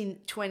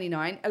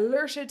 1829,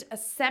 alerted a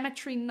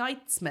cemetery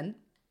knightsman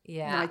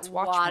Yeah, Night's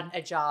Watchman. what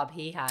a job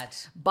he had.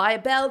 By a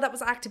bell that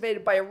was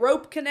activated by a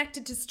rope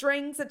connected to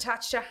strings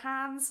attached to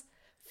hands,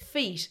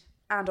 feet,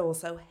 and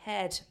also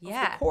head of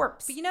the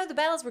corpse. But you know, the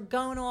bells were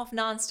going off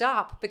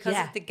non-stop because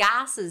Yeah. of the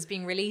gases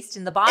being released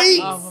in the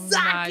body.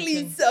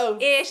 Exactly so.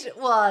 It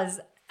was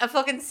a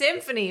fucking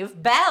symphony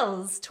of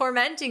bells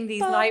tormenting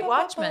these night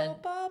watchmen.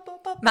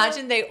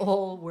 Imagine they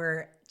all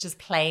were just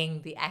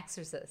playing The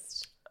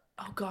Exorcist.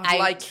 Oh God, Out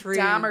like through-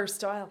 Dahmer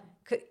style.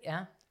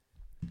 Yeah.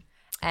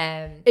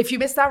 If you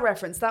missed that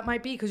reference, that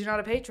might be because you're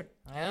not a patron.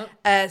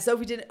 Yeah.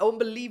 Sophie did an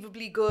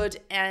unbelievably good,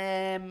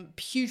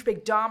 huge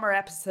big Dahmer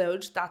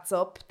episode. That's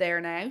up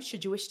there now.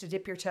 Should you wish to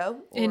dip your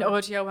toe? In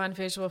audio and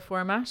visual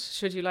format,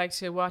 should you like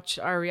to watch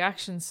our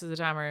reactions to the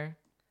Dahmer?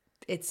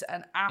 It's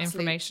an absolute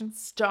Information.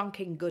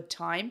 stonking good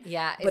time.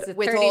 Yeah, but it's a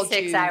with all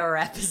 36-hour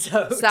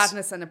episode.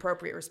 sadness and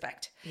appropriate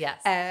respect.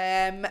 Yes.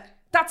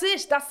 That's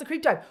it. That's the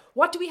creep dive.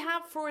 What do we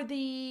have for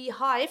the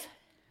hive?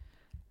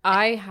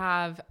 I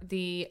have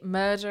the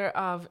murder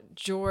of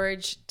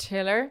George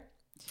Tiller,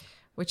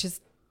 which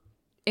is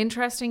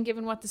interesting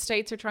given what the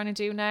states are trying to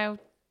do now.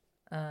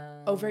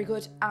 Oh, very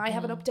good. I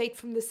have an update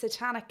from the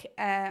Satanic,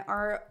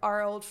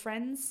 our old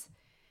friends.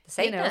 The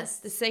Satanists.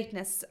 The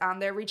Satanists,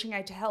 and they're reaching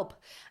out to help.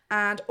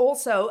 And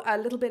also a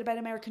little bit about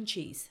American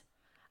cheese.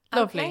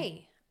 Lovely.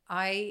 Okay.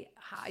 I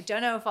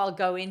don't know if I'll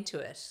go into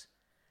it,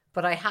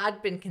 but I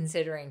had been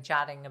considering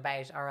chatting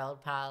about our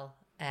old pal,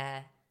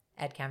 Ed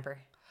Kemper.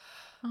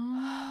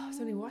 I was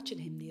only watching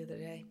him the other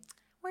day.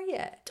 Were you?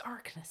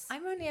 Darkness.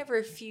 I'm only ever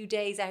a few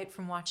days out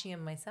from watching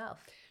him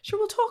myself. Sure,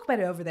 we'll talk about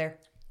it over there.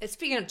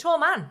 Speaking of tall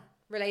man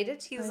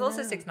related, he was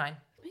also 6'9".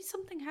 Maybe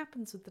something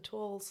happens with the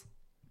talls.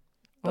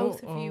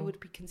 Both of you would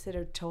be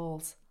considered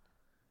talls.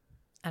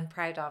 And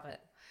proud of it.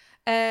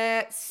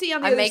 See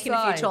on the I'm other making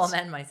side. a few tall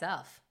men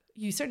myself.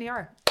 You certainly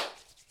are.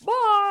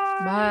 Bye.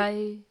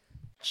 Bye.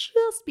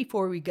 Just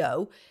before we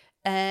go,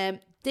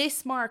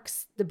 this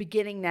marks the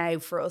beginning now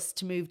for us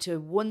to move to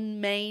one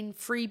main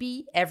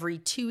freebie every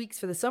 2 weeks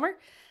for the summer.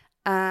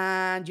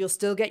 And you'll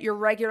still get your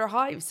regular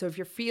hive. So if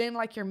you're feeling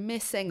like you're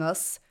missing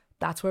us,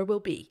 that's where we'll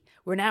be.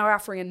 We're now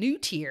offering a new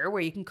tier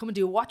where you can come and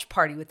do a watch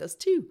party with us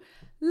too.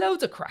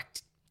 Loads of crack.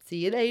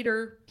 See you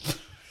later.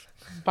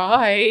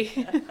 Bye.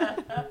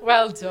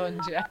 Well done,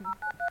 Jen.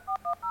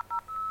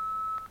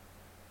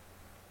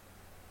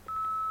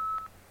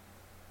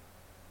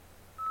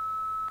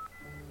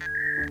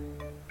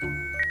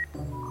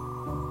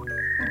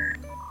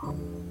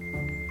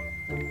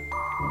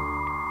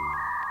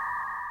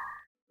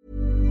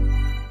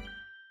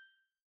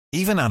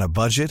 Even on a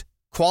budget,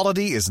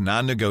 quality is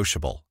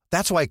non-negotiable.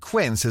 That's why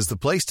Quince is the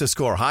place to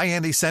score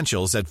high-end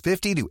essentials at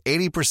 50 to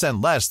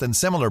 80% less than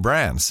similar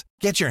brands.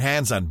 Get your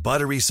hands on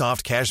buttery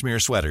soft cashmere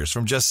sweaters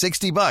from just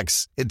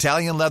 $60,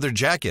 Italian leather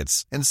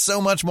jackets, and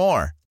so much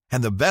more.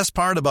 And the best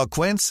part about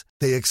Quince,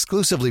 they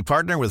exclusively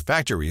partner with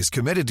factories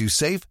committed to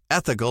safe,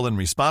 ethical, and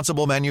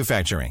responsible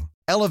manufacturing.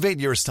 Elevate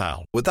your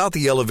style without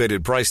the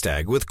elevated price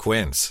tag with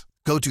Quince.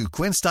 Go to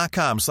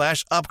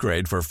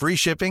quince.com/upgrade for free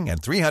shipping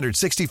and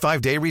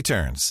 365-day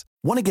returns.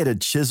 Want to get a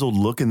chiseled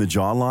look in the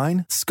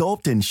jawline?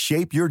 Sculpt and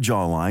shape your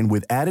jawline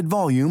with added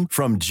volume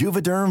from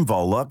Juvederm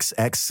Volux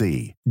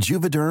XC.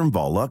 Juvederm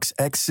Volux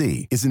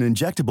XC is an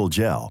injectable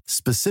gel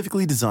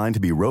specifically designed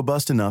to be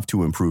robust enough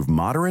to improve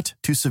moderate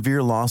to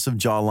severe loss of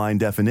jawline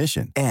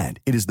definition. And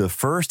it is the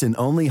first and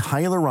only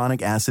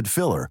hyaluronic acid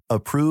filler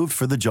approved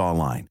for the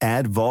jawline.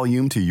 Add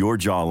volume to your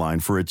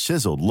jawline for a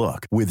chiseled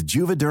look with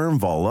Juvederm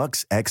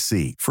Volux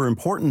XC. For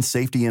important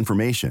safety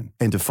information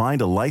and to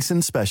find a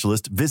licensed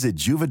specialist, visit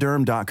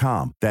Juvederm.com.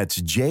 That's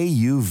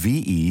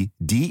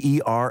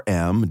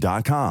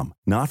Juvederm.com.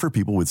 Not for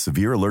people with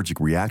severe allergic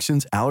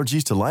reactions,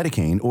 allergies to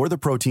lidocaine, or the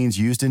proteins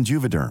used in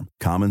Juvederm.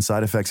 Common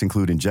side effects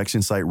include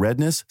injection site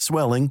redness,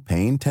 swelling,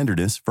 pain,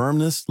 tenderness,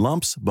 firmness,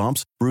 lumps,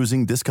 bumps,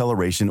 bruising,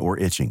 discoloration, or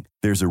itching.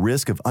 There's a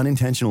risk of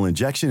unintentional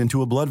injection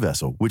into a blood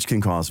vessel, which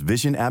can cause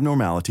vision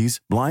abnormalities,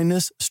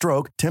 blindness,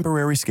 stroke,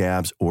 temporary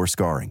scabs, or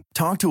scarring.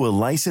 Talk to a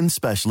licensed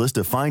specialist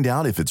to find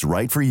out if it's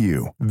right for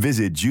you.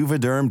 Visit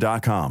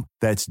Juvederm.com.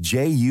 That's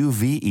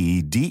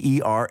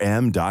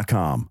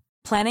Juvederm.com.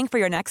 Planning for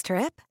your next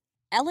trip?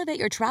 Elevate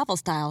your travel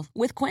style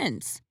with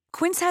Quince.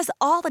 Quince has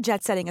all the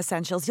jet-setting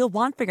essentials you'll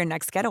want for your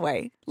next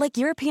getaway, like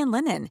European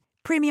linen,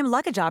 premium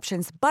luggage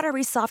options,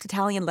 buttery soft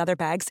Italian leather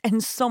bags,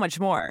 and so much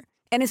more.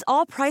 And is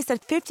all priced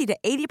at 50 to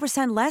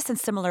 80% less than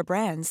similar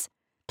brands.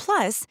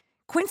 Plus,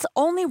 Quince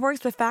only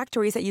works with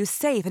factories that use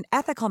safe and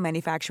ethical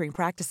manufacturing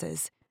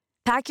practices.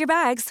 Pack your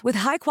bags with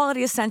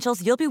high-quality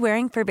essentials you'll be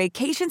wearing for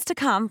vacations to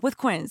come with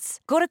Quince.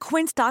 Go to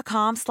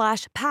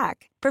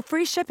quince.com/pack for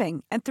free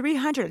shipping and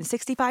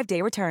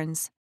 365-day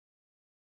returns.